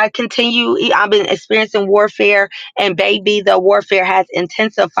so I've been experiencing warfare, and baby, the warfare has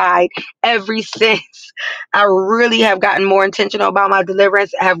intensified ever since. I really have gotten more intentional about my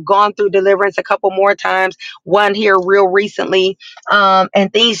deliverance. I have gone through deliverance a couple more times, one here real recently.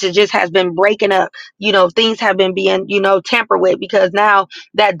 And things just has been breaking up. Things have been being, tampered with, because now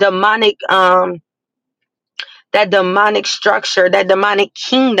that demonic structure, that demonic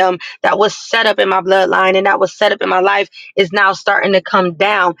kingdom that was set up in my bloodline and that was set up in my life is now starting to come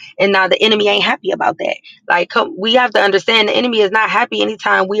down. And now the enemy ain't happy about that. Like, we have to understand the enemy is not happy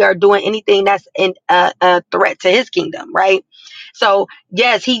anytime we are doing anything that's a threat to his kingdom, right? So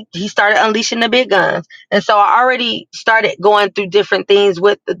yes, he started unleashing the big guns. And so I already started going through different things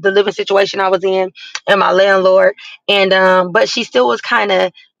with the living situation I was in and my landlord. And but she still was kind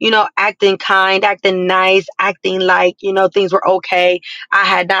of, acting kind, acting nice, acting like, things were okay. I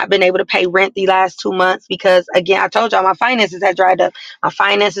had not been able to pay rent the last 2 months because, again, I told y'all my finances had dried up. My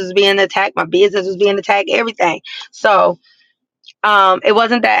finances was being attacked. My business was being attacked, everything. So it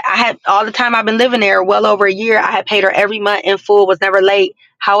wasn't that I had all the time I've been living there, well over a year. I had paid her every month in full, was never late.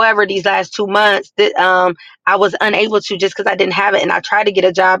 However, these last 2 months, I was unable to, just because I didn't have it, and I tried to get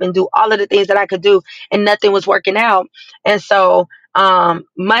a job and do all of the things that I could do, and nothing was working out. And so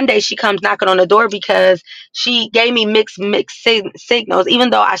Monday she comes knocking on the door because she gave me mixed signals, even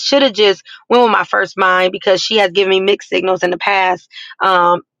though I should have just went with my first mind, because she has given me mixed signals in the past.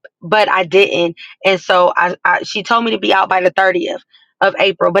 But I didn't. And so she told me to be out by the 30th of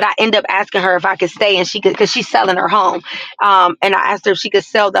April, but I ended up asking her if I could stay, and she could, because she's selling her home. And I asked her if she could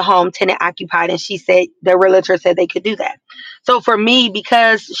sell the home tenant occupied, and she said the realtor said they could do that. So for me,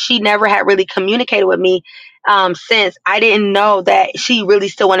 because she never had really communicated with me, since I didn't know that she really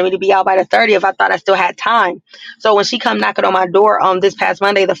still wanted me to be out by the 30th, I thought I still had time. So when she come knocking on my door on this past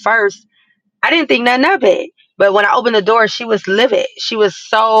Monday, the 1st, I didn't think nothing of it. But when I opened the door, she was livid. She was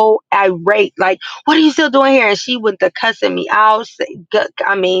so irate. Like, what are you still doing here? And she went to cussing me out.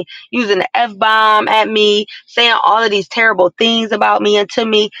 Using the F bomb at me, saying all of these terrible things about me and to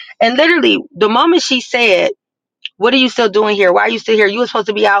me. And literally, the moment she said, "What are you still doing here? Why are you still here? You were supposed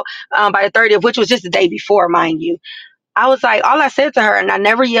to be out by the 30th," which was just the day before, mind you. I was like, all I said to her, and I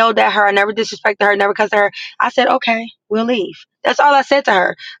never yelled at her, I never disrespected her, never cussed at her. I said, okay, we'll leave. That's all I said to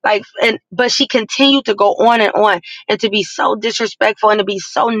her. But she continued to go on and to be so disrespectful and to be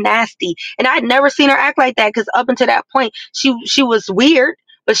so nasty. And I'd never seen her act like that, because up until that point, she was weird,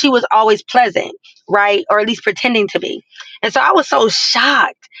 but she was always pleasant, right? Or at least pretending to be. And so I was so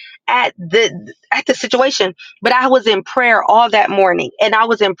shocked at the situation. But I was in prayer all that morning, and I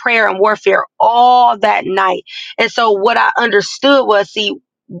was in prayer and warfare all that night. And so what I understood was, see,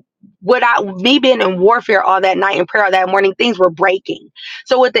 me being in warfare all that night and prayer all that morning, things were breaking.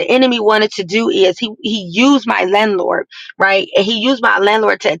 So what the enemy wanted to do is he used my landlord, right? And he used my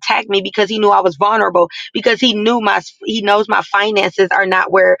landlord to attack me, because he knew I was vulnerable, because he knows my finances are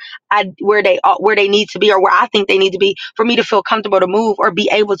not where they need to be, or where I think they need to be for me to feel comfortable to move or be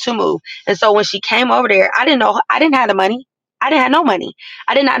able to move. And so when she came over there, I didn't have the money. I didn't have no money.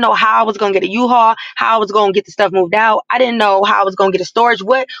 I did not know how I was going to get a U-Haul, how I was going to get the stuff moved out. I didn't know how I was going to get a storage,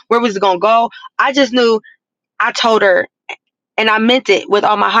 where was it going to go. I just knew. I told her, and I meant it with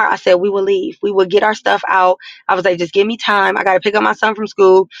all my heart. I said, we will leave. We will get our stuff out. I was like, just give me time. I got to pick up my son from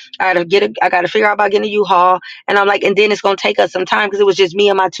school. I got to figure out about getting a U-Haul. And I'm like, and then it's going to take us some time, because it was just me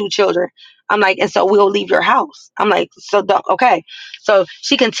and my 2 children. I'm like, and so we'll leave your house. I'm like, okay. So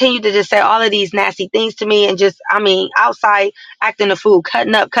she continued to just say all of these nasty things to me, and just, outside acting a fool,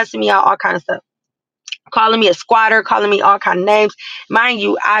 cutting up, cussing me out, all kind of stuff, calling me a squatter, calling me all kind of names. Mind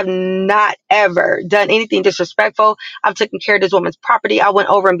you, I've not ever done anything disrespectful. I've taken care of this woman's property. I went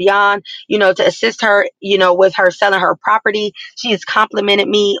over and beyond, to assist her, with her selling her property. She has complimented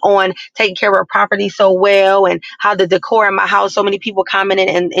me on taking care of her property so well, and how the decor in my house, so many people commented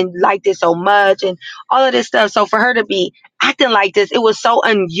and liked it so much, and all of this stuff. So for her to be acting like this, it was so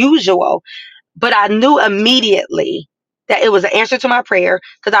unusual. But I knew immediately that it was an answer to my prayer,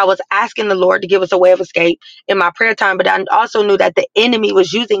 because I was asking the Lord to give us a way of escape in my prayer time. But I also knew that the enemy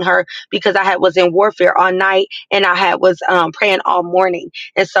was using her, because I was in warfare all night, and I was praying all morning.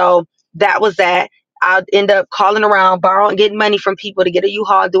 And so that was that. I end up calling around, borrowing, getting money from people to get a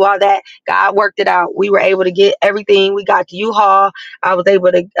U-Haul, do all that. God worked it out. We were able to get everything. We got the U-Haul. I was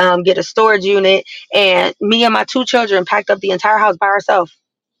able to get a storage unit, and me and my 2 children packed up the entire house by ourselves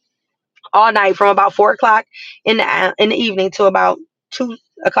all night, from about 4 o'clock in the evening to about 2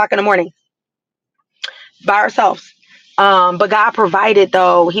 o'clock in the morning, by ourselves. But God provided,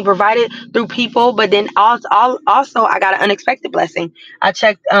 though. He provided through people, but then also I got an unexpected blessing. I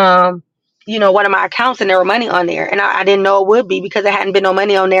checked one of my accounts, and there were money on there, and I didn't know it would be because there hadn't been no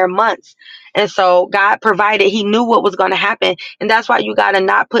money on there in months. And so God provided. He knew what was going to happen, and that's why you got to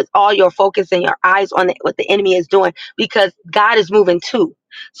not put all your focus and your eyes on what the enemy is doing, because God is moving too.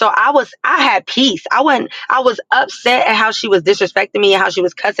 So I had peace. I was upset at how she was disrespecting me and how she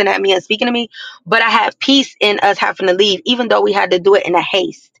was cussing at me and speaking to me, but I had peace in us having to leave, even though we had to do it in a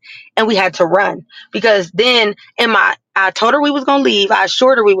haste and we had to run. Because then I told her we was gonna leave. I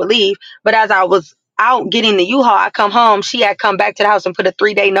assured her we would leave, but as I was out getting the U-Haul, I come home. She had come back to the house and put a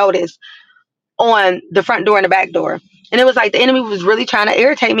 3-day notice on the front door and the back door. And it was like the enemy was really trying to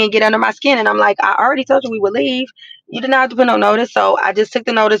irritate me and get under my skin. And I'm like, I already told you we would leave. You did not have to put no notice. So I just took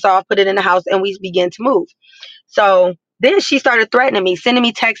the notice off, put it in the house, and we began to move. So then she started threatening me, sending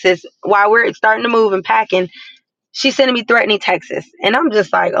me texts while we're starting to move and packing. She's sending me threatening texts. And I'm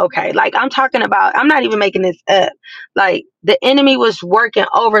just like, okay, like I'm talking about, I'm not even making this up. Like the enemy was working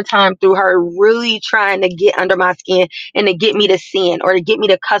overtime through her, really trying to get under my skin and to get me to sin, or to get me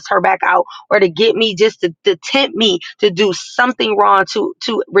to cuss her back out, or to get me just to tempt me to do something wrong,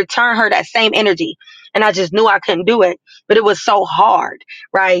 to return her that same energy. And I just knew I couldn't do it, but it was so hard.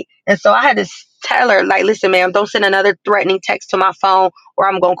 Right. And so I had to tell her, like, listen, ma'am, don't send another threatening text to my phone, or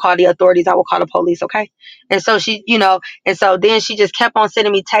I'm going to call the authorities. I will call the police. Okay. And so and so then she just kept on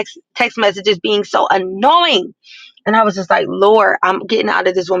sending me text messages being so annoying. And I was just like, Lord, I'm getting out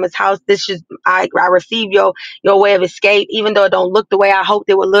of this woman's house. I received your way of escape, even though it don't look the way I hoped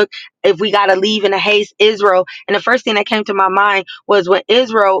it would look. If we got to leave in a haste, Israel. And the first thing that came to my mind was when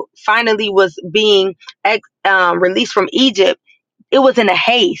Israel finally was being released from Egypt. It was in a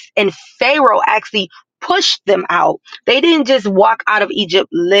haste, and Pharaoh actually pushed them out. They didn't just walk out of Egypt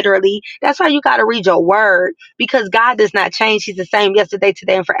literally. That's why you got to read your word, because God does not change. He's the same yesterday,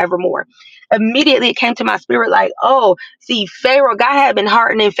 today, and forevermore. Immediately it came to my spirit like, oh, see, Pharaoh, God had been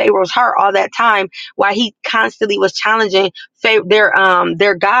hardening Pharaoh's heart all that time while he constantly was challenging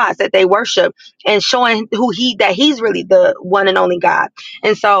their gods that they worship, and showing that he's really the one and only God.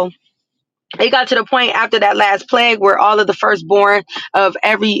 And so it got to the point after that last plague where all of the firstborn of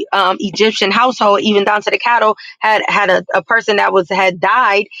every Egyptian household, even down to the cattle, had a person that had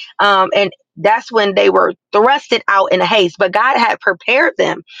died, and that's when they were thrusted out in a haste. But God had prepared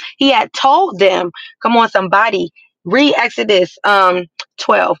them. He had told them, come on, somebody, read Exodus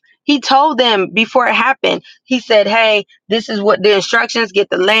 12. He told them before it happened. He said, hey, this is what the instructions: get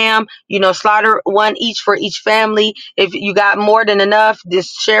the lamb, slaughter one each for each family. If you got more than enough,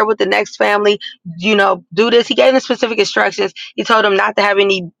 just share with the next family. Do this. He gave them specific instructions. He told them not to have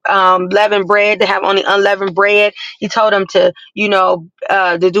any leavened bread, to have only unleavened bread. He told them to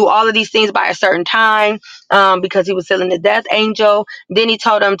do all of these things by a certain time, because he was sealing the death angel. Then he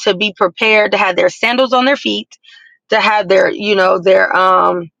told them to be prepared to have their sandals on their feet, to have their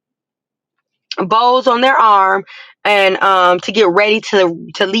bows on their arm, and to get ready to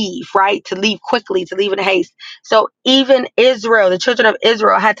leave, right? To leave quickly, to leave in haste. So even Israel, the children of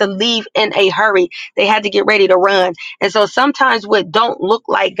Israel, had to leave in a hurry. They had to get ready to run. And so sometimes what don't look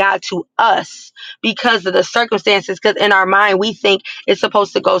like God to us because of the circumstances, because in our mind we think it's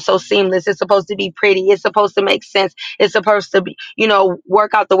supposed to go so seamless, it's supposed to be pretty, it's supposed to make sense, it's supposed to be,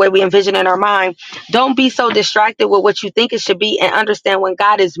 work out the way we envision in our mind. Don't be so distracted with what you think it should be, and understand when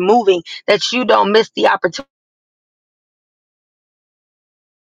God is moving, that you don't miss the opportunity.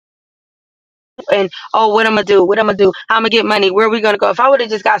 And oh, what I'm gonna do, how I'm gonna get money, where are we gonna go? If I would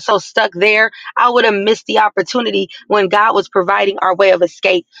have just got so stuck there, I would have missed the opportunity when God was providing our way of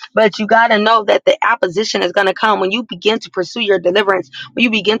escape. But you got to know that the opposition is going to come when you begin to pursue your deliverance, when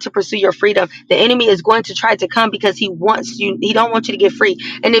you begin to pursue your freedom. The enemy is going to try to come because he don't want you to get free.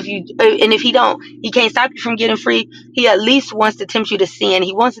 And if he can't stop you from getting free. He at least wants to tempt you to sin.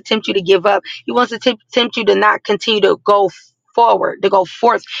 He wants to tempt you to give up. He wants to tempt you to not continue to go forward, to go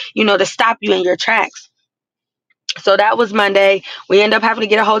forth, to stop you in your tracks. So that was Monday. We ended up having to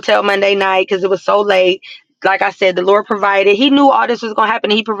get a hotel Monday night because it was so late. Like I said, the Lord provided. He knew all this was going to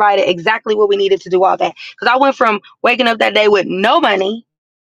happen. He provided exactly what we needed to do all that. Because I went from waking up that day with no money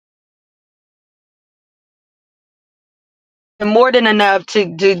and more than enough to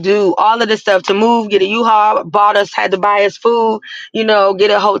do all of this stuff, to move, get a U-Haul, had to buy us food,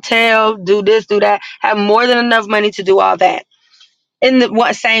 get a hotel, do this, do that, have more than enough money to do all that in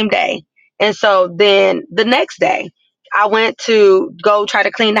the same day. And so then the next day, I went to go try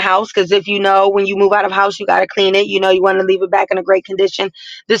to clean the house, because if when you move out of house, you got to clean it. You want to leave it back in a great condition.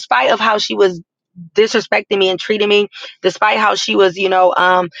 Despite of how she was disrespecting me and treating me, despite how she was,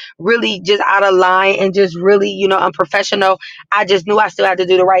 really just out of line and just really, unprofessional, I just knew I still had to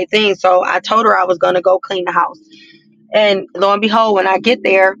do the right thing. So I told her I was going to go clean the house. And lo and behold, when I get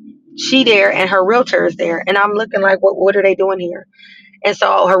there, She there and her realtor is there. And I'm looking like, what are they doing here? And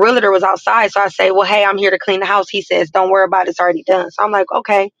so her realtor was outside. So I say, well, hey, I'm here to clean the house. He says, don't worry about it. It's already done. So I'm like,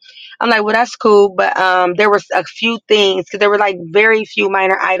 okay. I'm like, well, that's cool. But there was a few things, because there were like very few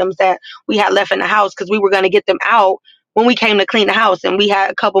minor items that we had left in the house, because we were going to get them out when we came to clean the house. And we had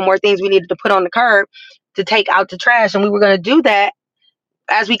a couple more things we needed to put on the curb to take out the trash. And we were going to do that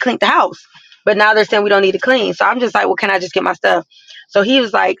as we cleaned the house. But now they're saying we don't need to clean. So I'm just like, well, can I just get my stuff? So he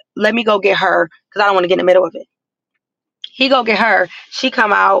was like, let me go get her, because I don't want to get in the middle of it. He go get her. She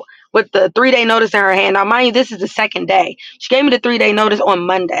come out with the 3-day notice in her hand. Now, mind you, this is the second day. She gave me the 3-day notice on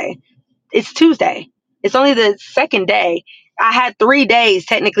Monday. It's Tuesday. It's only the second day. I had 3 days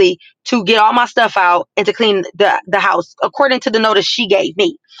technically to get all my stuff out and to clean the house according to the notice she gave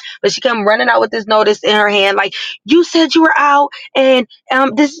me. But she come running out with this notice in her hand, like, you said you were out, and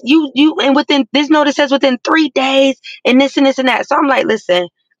this you and within this notice says within 3 days, and this and this and that. So I'm like, listen,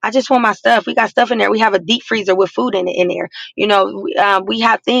 I just want my stuff. We got stuff in there. We have a deep freezer with food in there. We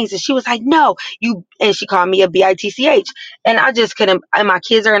have things. And she was like, no, and she called me a bitch. And I just couldn't, and my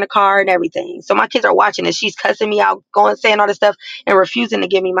kids are in the car and everything. So my kids are watching and she's cussing me out, saying all this stuff and refusing to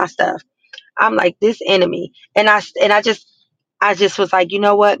give me my stuff. I'm like, this enemy. And I just was like, you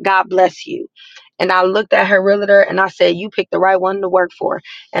know what? God bless you. And I looked at her realtor and I said, you picked the right one to work for.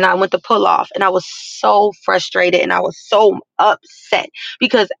 And I went to pull off. And I was so frustrated and I was so upset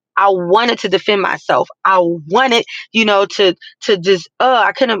because I wanted to defend myself. I wanted, to just,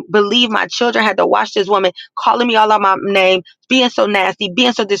 I couldn't believe my children had to watch this woman calling me all out my name, being so nasty,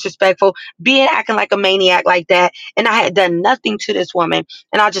 being so disrespectful, acting like a maniac like that. And I had done nothing to this woman.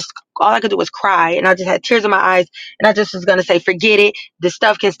 And all I could do was cry. And I just had tears in my eyes. And I just was going to say, forget it. The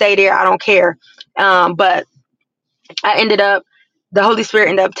stuff can stay there. I don't care. But the Holy Spirit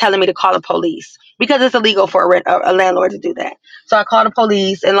ended up telling me to call the police because it's illegal for a landlord to do that. So I called the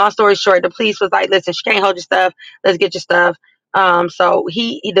police, and long story short, the police was like, listen, she can't hold your stuff. Let's get your stuff. So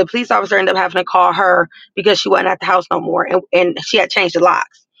the police officer ended up having to call her because she wasn't at the house no more, and she had changed the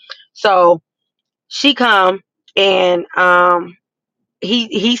locks. So she come and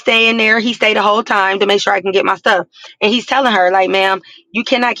he staying there. He stayed the whole time to make sure I can get my stuff. And he's telling her, like, ma'am, you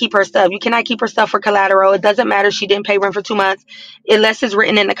cannot keep her stuff. You cannot keep her stuff for collateral. It doesn't matter. She didn't pay rent for 2 months. Unless it's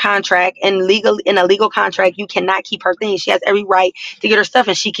written in the contract and in a legal contract, you cannot keep her things. She has every right to get her stuff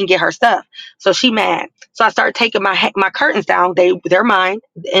and she can get her stuff. So she mad. So I started taking my curtains down. They're mine.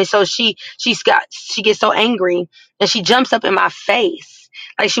 And so she gets so angry and she jumps up in my face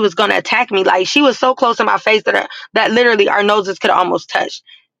like she was going to attack me. Like she was so close in my face that literally our noses could almost touch.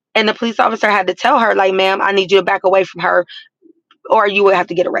 And the police officer had to tell her, like, ma'am, I need you to back away from her or you would have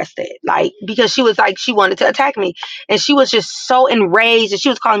to get arrested. Like, because she was like, she wanted to attack me. And she was just so enraged. And she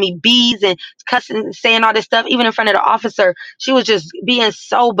was calling me bees and cussing, saying all this stuff, even in front of the officer. She was just being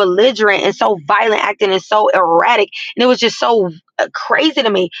so belligerent and so violent, acting and so erratic. And it was just so crazy to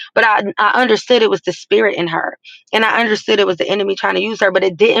me. But I understood it was the spirit in her. And I understood it was the enemy trying to use her. But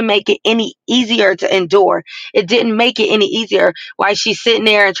it didn't make it any easier to endure. It didn't make it any easier while she's sitting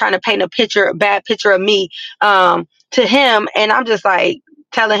there and trying to paint a bad picture of me. To him, and I'm just like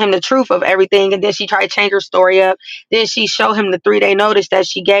telling him the truth of everything. And then she tried to change her story up. Then she showed him the 3-day notice that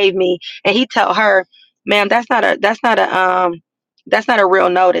she gave me, and he tell her, ma'am, that's not a real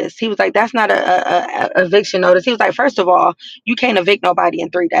notice. He was like, that's not a eviction notice. He was like, first of all, you can't evict nobody in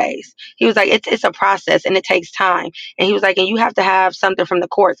 3 days. He was like, it's a process and it takes time. And he was like, and you have to have something from the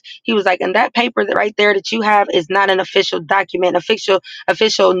courts. He was like, and that paper that right there that you have is not an official document,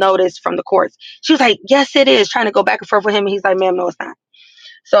 official notice from the courts. She was like, yes, it is. Trying to go back and forth with him. And he's like, ma'am, no, it's not.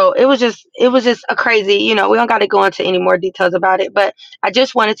 So it was just a crazy, we don't got to go into any more details about it, but I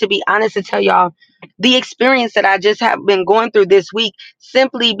just wanted to be honest and tell y'all the experience that I just have been going through this week,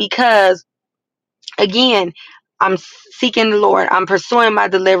 simply because, again, I'm seeking the Lord. I'm pursuing my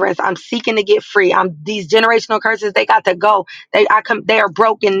deliverance. I'm seeking to get free. These generational curses, they got to go. They are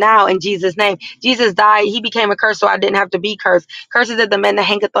broken now in Jesus' name. Jesus died. He became a curse so I didn't have to be cursed. Curses are the man that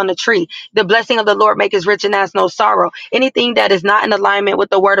hangeth on the tree. The blessing of the Lord maketh rich and has no sorrow. Anything that is not in alignment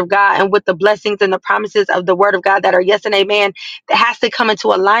with the word of God and with the blessings and the promises of the word of God that are yes and amen, that has to come into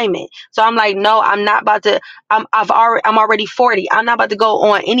alignment. So I'm like, no, I'm not about to. I'm already 40. I'm not about to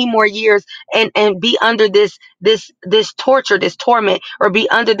go on any more years and be under this torture, this torment, or be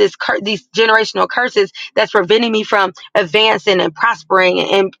under these generational curses that's preventing me from advancing and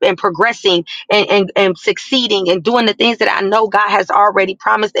prospering and progressing and succeeding and doing the things that I know God has already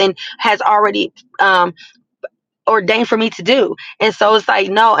promised and has already ordained for me to do. And so it's like,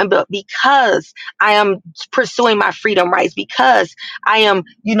 no. And but because I am pursuing my freedom rights, because I am,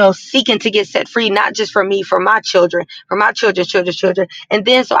 seeking to get set free, not just for me, for my children, for my children, and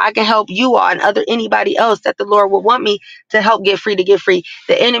then so I can help you all and anybody else that the Lord would want me to help get free, to get free.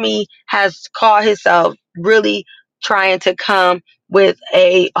 The enemy has called himself really trying to come with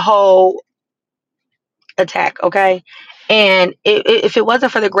a whole attack, okay? And if it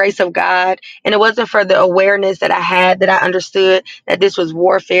wasn't for the grace of God, and it wasn't for the awareness that I had, that I understood that this was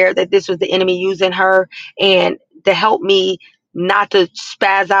warfare, that this was the enemy using her, and to help me not to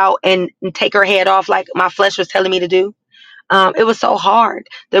spaz out and take her head off like my flesh was telling me to do, it was so hard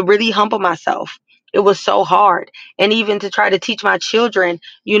to really humble myself. It was so hard. And even to try to teach my children,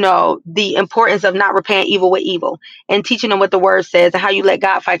 the importance of not repaying evil with evil, and teaching them what the word says and how you let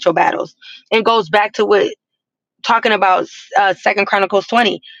God fight your battles. And goes back to what talking about Second Chronicles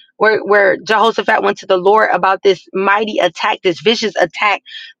 20, where Jehoshaphat went to the Lord about this mighty attack, this vicious attack,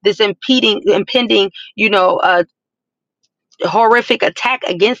 this impending, horrific attack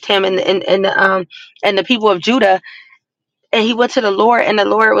against him and the people of Judah. And he went to the Lord, and the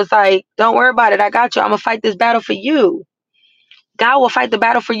Lord was like, "Don't worry about it. I got you. I'm gonna fight this battle for you." God will fight the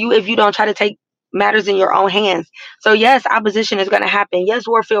battle for you if you don't try to take matters in your own hands. So yes, opposition is going to happen. Yes,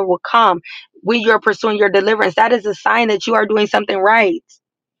 warfare will come when you're pursuing your deliverance. That is a sign that you are doing something right.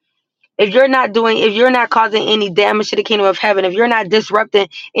 If you're not causing any damage to the kingdom of heaven, if you're not disrupting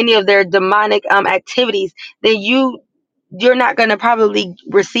any of their demonic activities, then you're not going to probably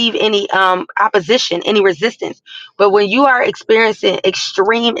receive any opposition, any resistance. But when you are experiencing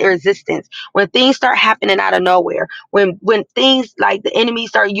extreme resistance, when things start happening out of nowhere, when things like the enemy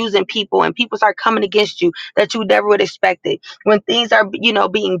start using people, and people start coming against you that you never would expect it, when things are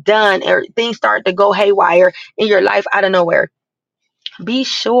being done, or things start to go haywire in your life out of nowhere, be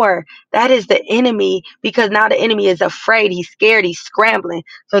sure that is the enemy, because now the enemy is afraid, he's scared, he's scrambling.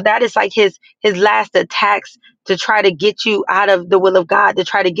 So that is like his last attacks, to try to get you out of the will of God, to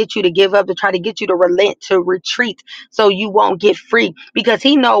try to get you to give up, to try to get you to relent, to retreat, so you won't get free. Because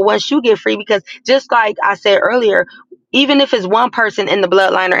he know once you get free, because just like I said earlier, even if it's one person in the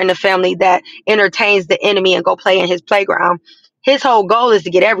bloodline or in the family that entertains the enemy and go play in his playground, his whole goal is to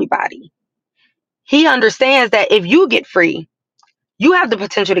get everybody. He understands that if you get free, you have the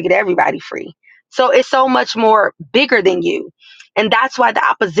potential to get everybody free. So it's so much more bigger than you. And that's why the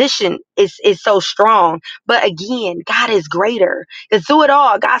opposition is so strong. But again, God is greater. Because through it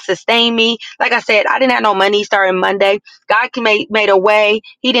all, God sustained me. Like I said, I didn't have no money starting Monday. God made a way.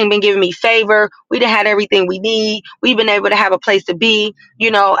 He didn't been giving me favor. We didn't have everything we need. We've been able to have a place to be.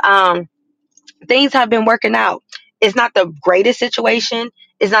 Things have been working out. It's not the greatest situation.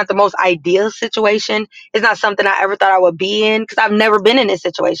 It's not the most ideal situation. It's not something I ever thought I would be in, because I've never been in this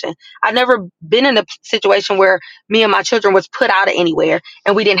situation. I've never been in a situation where me and my children was put out of anywhere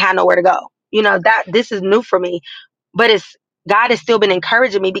and we didn't have nowhere to go. That this is new for me. But it's God has still been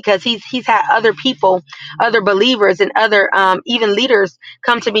encouraging me, because he's had other people, other believers, and other even leaders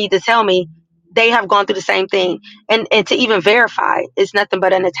come to me to tell me they have gone through the same thing, and to even verify it's nothing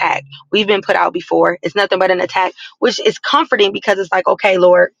but an attack. We've been put out before. It's nothing but an attack, which is comforting, because it's like, okay,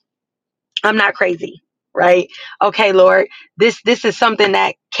 Lord, I'm not crazy, right? Okay, Lord, this is something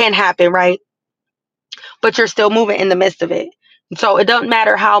that can happen, right? But you're still moving in the midst of it. So it doesn't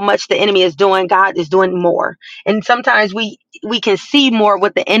matter how much the enemy is doing, God is doing more. And sometimes we can see more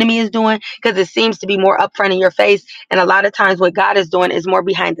what the enemy is doing, because it seems to be more upfront in your face. And a lot of times what God is doing is more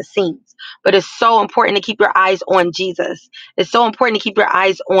behind the scenes. But it's so important to keep your eyes on Jesus. It's so important to keep your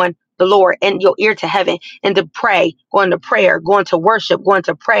eyes on the Lord and your ear to heaven, and to pray, going to prayer, going to worship, going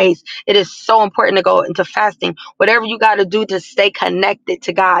to praise. It is so important to go into fasting, whatever you got to do to stay connected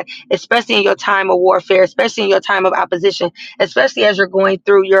to God, especially in your time of warfare, especially in your time of opposition, especially as you're going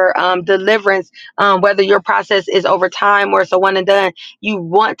through your deliverance, whether your process is over time or it's a one and done. You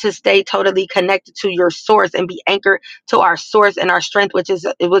want to stay totally connected to your source and be anchored to our source and our strength, which is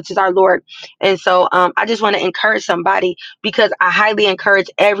our Lord. And so I just want to encourage somebody, because I highly encourage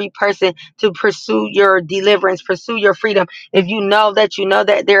every person to pursue your deliverance, pursue your freedom. If you know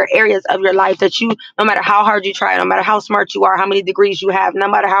that there are areas of your life that you, no matter how hard you try, no matter how smart you are, how many degrees you have, no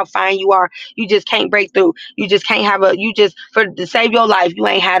matter how fine you are, you just can't break through. You just can't for to save your life, you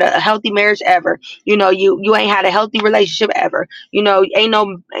ain't had a healthy marriage ever. You ain't had a healthy relationship ever. Ain't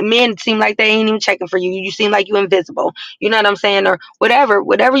no men seem like they ain't even checking for you. You seem like you invisible. You know what I'm saying? Or whatever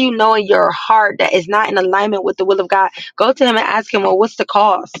you know in your heart that is not in alignment with the will of God, go to him and ask him, well, what's the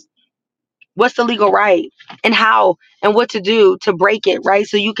cost? What's the legal right, and how and what to do to break it, right?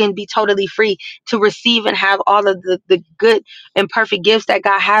 So you can be totally free to receive and have all of the good and perfect gifts that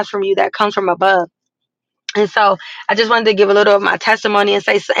God has from you, that comes from above. And so I just wanted to give a little of my testimony and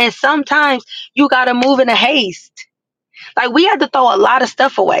say, and sometimes you got to move in a haste. Like we had to throw a lot of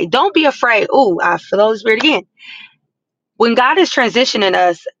stuff away. Don't be afraid. Ooh, I feel the Holy Spirit again. When God is transitioning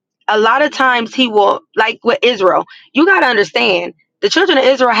us, a lot of times he will, like with Israel, you got to understand the children of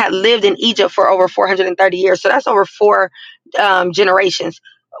Israel had lived in Egypt for over 430 years. So that's over four generations,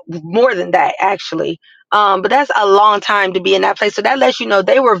 more than that, actually. But that's a long time to be in that place. So that lets you know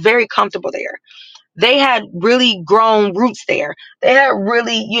they were very comfortable there. They had really grown roots there. They had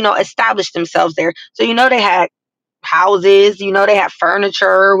really, established themselves there. So, they had houses, they had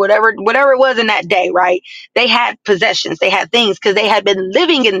furniture, whatever it was in that day, right? They had possessions, they had things because they had been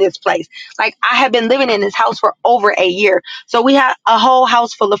living in this place. Like I had been living in this house for over a year. So we had a whole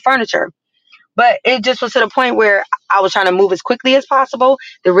house full of furniture. But it just was to the point where I was trying to move as quickly as possible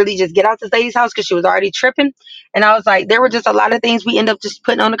to really just get out this lady's house because she was already tripping. And I was like, there were just a lot of things we end up just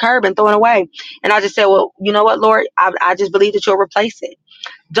putting on the curb and throwing away. And I just said, well, you know what, Lord, I just believe that you'll replace it.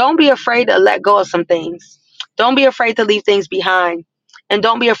 Don't be afraid to let go of some things. Don't be afraid to leave things behind. And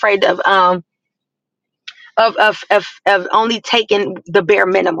don't be afraid of only taking the bare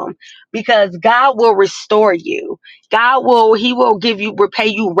minimum, because God will restore you. He will repay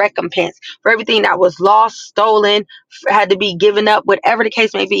you recompense for everything that was lost, stolen, had to be given up, whatever the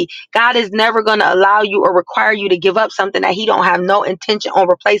case may be. God is never going to allow you or require you to give up something that he don't have no intention on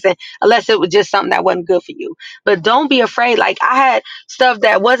replacing, unless it was just something that wasn't good for you. But don't be afraid. Like I had stuff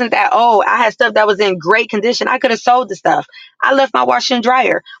that wasn't that old. I had stuff that was in great condition. I could have sold the stuff. I left my washer and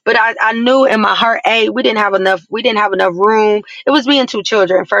dryer, but I knew in my heart, hey, we didn't have enough room. It was me and two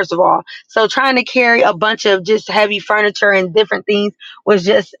children, first of all. So trying to carry a bunch of just heavy furniture and different things was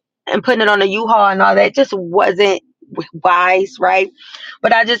just, and putting it on a U-Haul and all that just wasn't wise, right?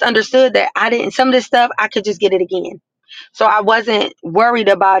 But I just understood that some of this stuff, I could just get it again. So I wasn't worried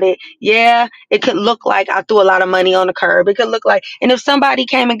about it. Yeah, it could look like I threw a lot of money on the curb. It could look like, and if somebody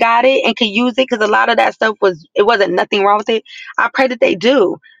came and got it and could use it, because a lot of that stuff it wasn't nothing wrong with it. I pray that they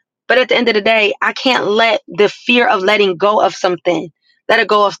do. But at the end of the day, I can't let the fear of letting go of something, letting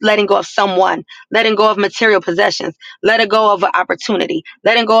go of someone, letting go of material possessions, letting go of an opportunity,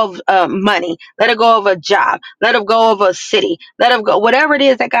 letting go of money, let it go of a job, let it go of a city, let it go, whatever it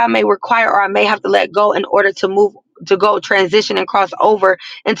is that God may require or I may have to let go in order to move, to go transition and cross over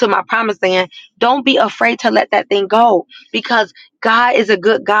into my promised land. Don't be afraid to let that thing go, because God is a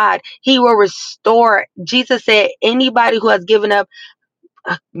good God. He will restore. Jesus said, anybody who has given up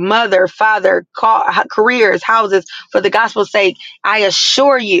mother, father, careers, houses for the gospel's sake, I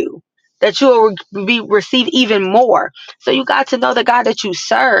assure you that you will receive even more. So you got to know the God that you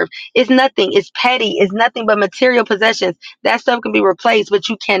serve. It's nothing. It's petty. It's nothing but material possessions. That stuff can be replaced, but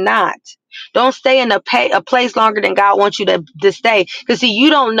you cannot. Don't stay in a place longer than God wants you to stay. Because see, you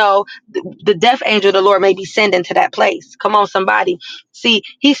don't know the death angel the Lord may be sending to that place. Come on, somebody. See,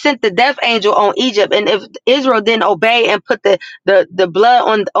 he sent the death angel on Egypt. And if Israel didn't obey and put the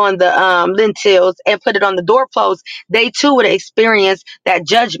blood on the lintels and put it on the doorposts, they too would experience that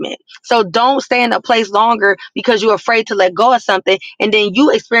judgment. So don't stay in a place longer because you're afraid to let go of something, and then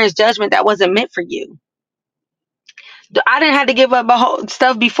you experience judgment that wasn't meant for you. I didn't have to give up a whole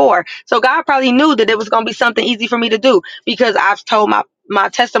stuff before. So God probably knew that it was going to be something easy for me to do, because I've told my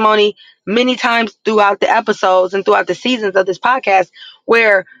testimony many times throughout the episodes and throughout the seasons of this podcast,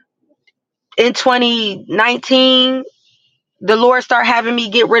 where in 2019, the Lord started having me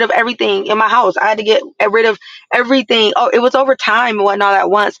get rid of everything in my house. I had to get rid of everything. Oh, it was over time and whatnot at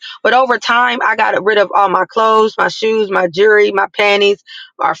once. But over time, I got rid of all my clothes, my shoes, my jewelry, my panties,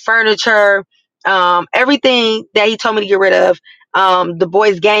 our furniture, everything that he told me to get rid of. The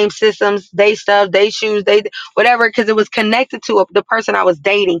boys' game systems, they stuff, they shoes, they whatever, because it was connected to the person I was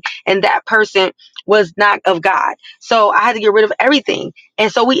dating, and that person was not of God. So I had to get rid of everything.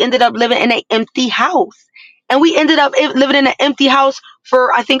 And so we ended up living in an empty house. And we ended up living in an empty house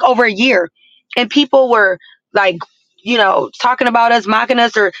for, I think, over a year. And people were like, talking about us, mocking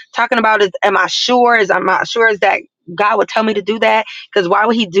us, or talking about it. Am I sure? I'm not sure is that God would tell me to do that? Because why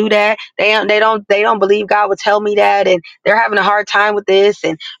would he do that? They don't believe God would tell me that, and they're having a hard time with this,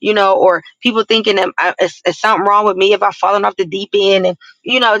 and or people thinking that it's something wrong with me if I've fallen off the deep end, and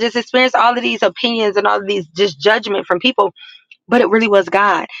just experience all of these opinions and all of these just judgment from people. But it really was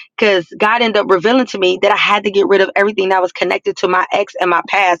God, because God ended up revealing to me that I had to get rid of everything that was connected to my ex and my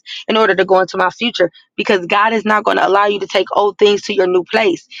past in order to go into my future, because God is not going to allow you to take old things to your new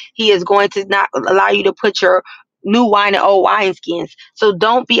place. He is going to not allow you to put your new wine in old wineskins. So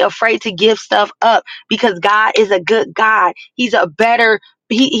don't be afraid to give stuff up, because God is a good God. He's a better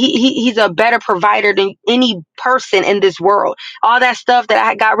he's a better provider than any person in this world. All that stuff that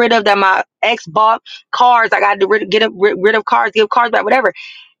I got rid of, that my ex bought, cars, I got to get rid of cars, give cars back, whatever.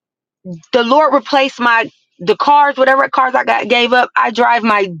 The Lord replaced the cars, whatever cars gave up. I drive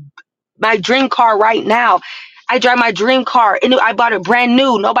my dream car right now. I drive my dream car, and I bought it brand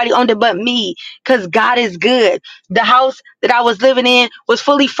new. Nobody owned it but me, because God is good. The house that I was living in was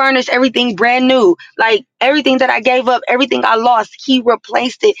fully furnished, everything brand new. Like everything that I gave up, everything I lost, He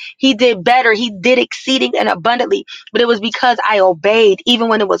replaced it. He did better. He did exceeding and abundantly. But it was because I obeyed, even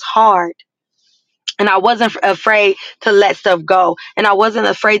when it was hard. And I wasn't afraid to let stuff go. And I wasn't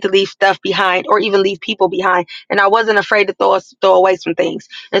afraid to leave stuff behind, or even leave people behind. And I wasn't afraid to throw away some things.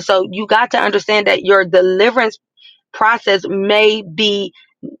 And so you got to understand that your deliverance process may be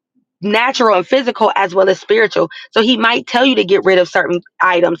natural and physical as well as spiritual. So He might tell you to get rid of certain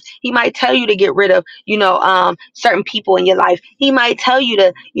items. He might tell you to get rid of, certain people in your life. He might tell you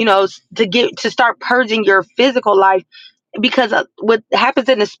to, to start purging your physical life, because what happens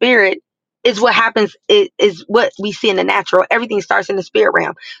in the spirit is what happens, is what we see in the natural. Everything starts in the spirit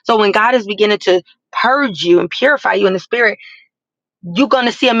realm. So when God is beginning to purge you and purify you in the spirit, you're going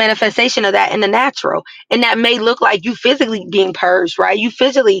to see a manifestation of that in the natural. And that may look like you physically being purged, right? You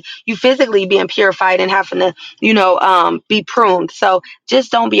physically being purified and having to, be pruned. So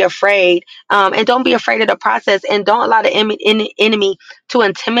just don't be afraid. And don't be afraid of the process, and don't allow the enemy to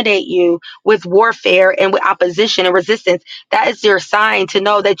intimidate you with warfare and with opposition and resistance. That is your sign to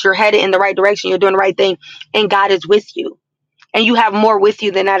know that you're headed in the right direction. You're doing the right thing, and God is with you, and you have more with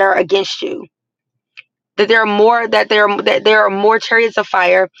you than that are against you. That there are more chariots of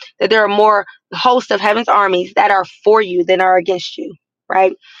fire, that there are more hosts of heaven's armies that are for you than are against you,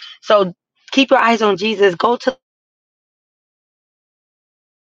 right? So keep your eyes on Jesus. Go to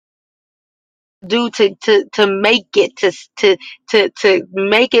make it to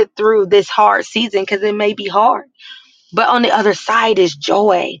make it through this hard season, because it may be hard, but on the other side is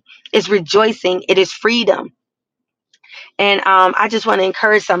joy, is rejoicing, it is freedom. And I just want to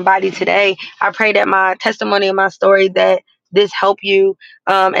encourage somebody today. I pray that my testimony and my story, that this help you.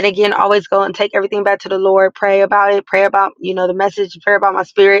 And again, always go and take everything back to the Lord. Pray about it. Pray about, the message. Pray about my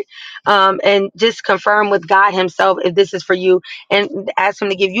spirit. And just confirm with God Himself if this is for you, and ask Him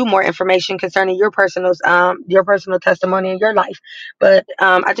to give you more information concerning your personal testimony in your life. But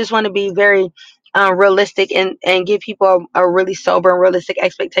I just want to be very realistic, and give people a really sober and realistic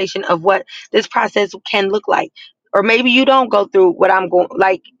expectation of what this process can look like. Or maybe you don't go through what I'm going,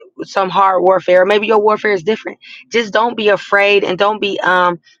 like some hard warfare. Or maybe your warfare is different. Just don't be afraid, and don't be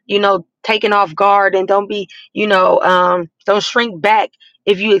taken off guard, and don't be, don't shrink back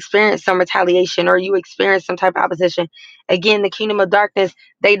if you experience some retaliation, or you experience some type of opposition. Again, the kingdom of darkness,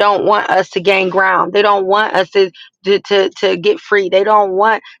 they don't want us to gain ground. They don't want us to get free. They don't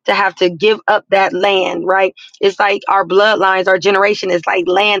want to have to give up that land, right? It's like our bloodlines, our generation is like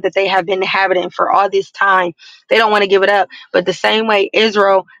land that they have been inhabiting for all this time. They don't want to give it up. But the same way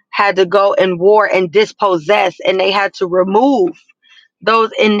Israel had to go and war and dispossess, and they had to remove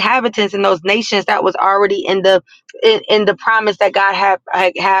those inhabitants and those nations that was already in the promise that God had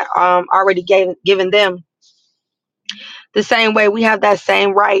already given them. The same way we have that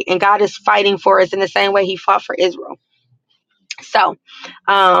same right, and God is fighting for us in the same way He fought for Israel. So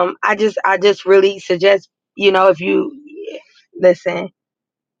I just really suggest, if you listen,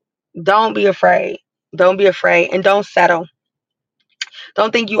 don't be afraid. Don't be afraid, and don't settle.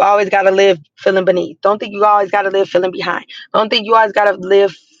 Don't think you always got to live feeling beneath. Don't think you always got to live feeling behind. Don't think you always got to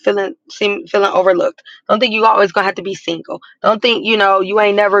live feeling overlooked. Don't think you always gonna have to be single. Don't think you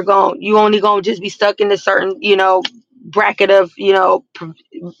ain't never you only gonna just be stuck in a certain bracket of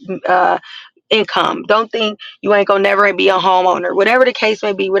uh, income. Don't think you ain't gonna never be a homeowner. Whatever the case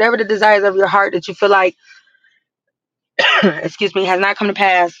may be, whatever the desires of your heart that you feel like excuse me, has not come to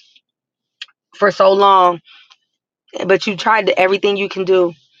pass for so long, but you tried everything you can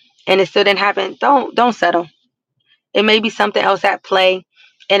do and it still didn't happen. Don't settle. It may be something else at play,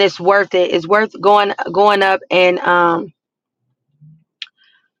 and it's worth it. It's worth going up and um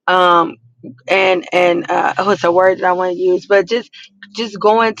what's a word that I want to use, but just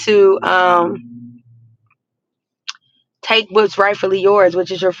going to take what's rightfully yours,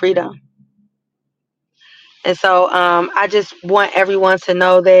 which is your freedom. And so I just want everyone to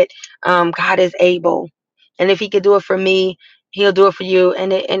know that God is able, and if He could do it for me, He'll do it for you.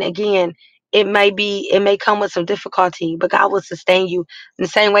 And again, it may come with some difficulty, but God will sustain you in the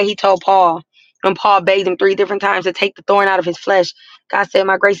same way He told Paul. When Paul begged him 3 different times to take the thorn out of his flesh, God said,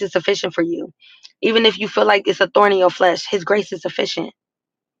 "My grace is sufficient for you." Even if you feel like it's a thorn in your flesh, His grace is sufficient.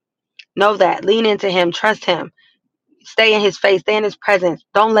 Know that. Lean into Him. Trust Him. Stay in his face, stay in his presence.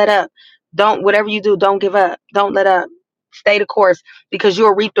 Don't let up. Don't, whatever you do, don't give up. Don't let up. Stay the course, because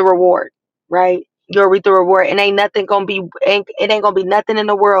you'll reap the reward, right? You'll reap the reward. And ain't nothing gonna be, it ain't gonna be nothing in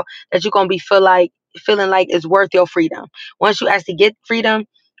the world that you're gonna be feeling like is worth your freedom. Once you actually get freedom,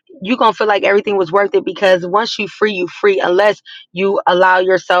 you're gonna feel like everything was worth it, because once you free, unless you allow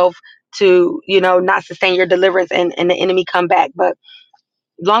yourself to, not sustain your deliverance, and the enemy come back. But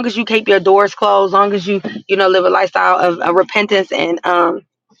long as you keep your doors closed, long as you live a lifestyle of repentance, and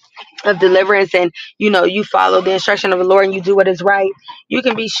of deliverance, and you follow the instruction of the Lord, and you do what is right, you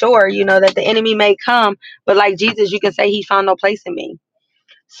can be sure that the enemy may come, but like Jesus, you can say he found no place in me.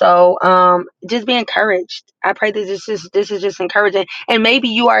 So just be encouraged. I pray that this is just encouraging. And maybe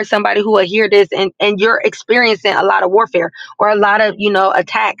you are somebody who will hear this, and you're experiencing a lot of warfare, or a lot of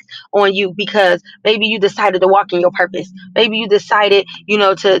attacks on you, because maybe you decided to walk in your purpose. Maybe you decided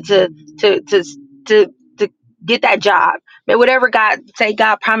to get that job. But whatever, God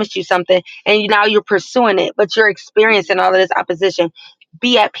promised you something, and now you're pursuing it, but you're experiencing all of this opposition.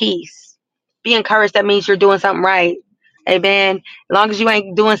 Be at peace. Be encouraged. That means you're doing something right. Amen. As long as you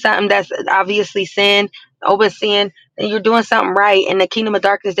ain't doing something that's obviously sin, open sin, then you're doing something right. And the kingdom of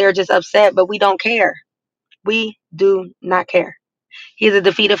darkness, they're just upset, but we don't care. We do not care. He's a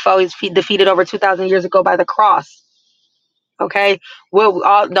defeated foe. He's defeated over 2,000 years ago by the cross. Okay. Well,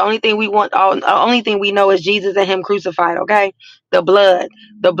 the only thing we want, the only thing we know is Jesus and him crucified. Okay. The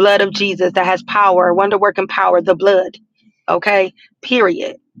blood of Jesus that has power, wonder working power, the blood. Okay.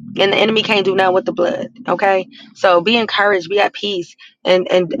 Period. And the enemy can't do nothing with the blood. Okay. So be encouraged, be at peace, and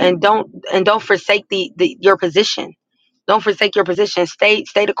don't forsake your position. Don't forsake your position. Stay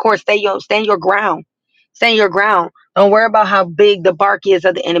the course. Stand your ground. Stand your ground. Don't worry about how big the bark is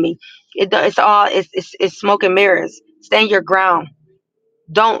of the enemy. It's smoke and mirrors. Stand your ground.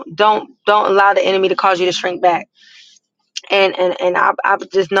 Don't allow the enemy to cause you to shrink back. And I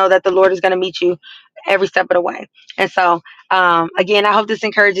just know that the Lord is going to meet you every step of the way. And so again, I hope this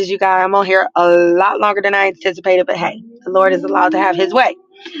encourages you guys. I'm on here a lot longer than I anticipated, but hey, the Lord is allowed to have his way.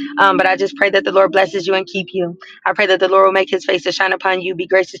 But I just pray that the Lord blesses you and keep you. I pray that the Lord will make his face to shine upon you, be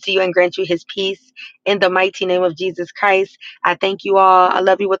gracious to you, and grant you his peace in the mighty name of Jesus Christ. I thank you all. I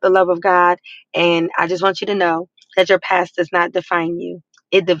love you with the love of God. And I just want you to know that your past does not define you.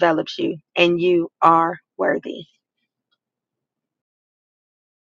 It develops you, and you are worthy.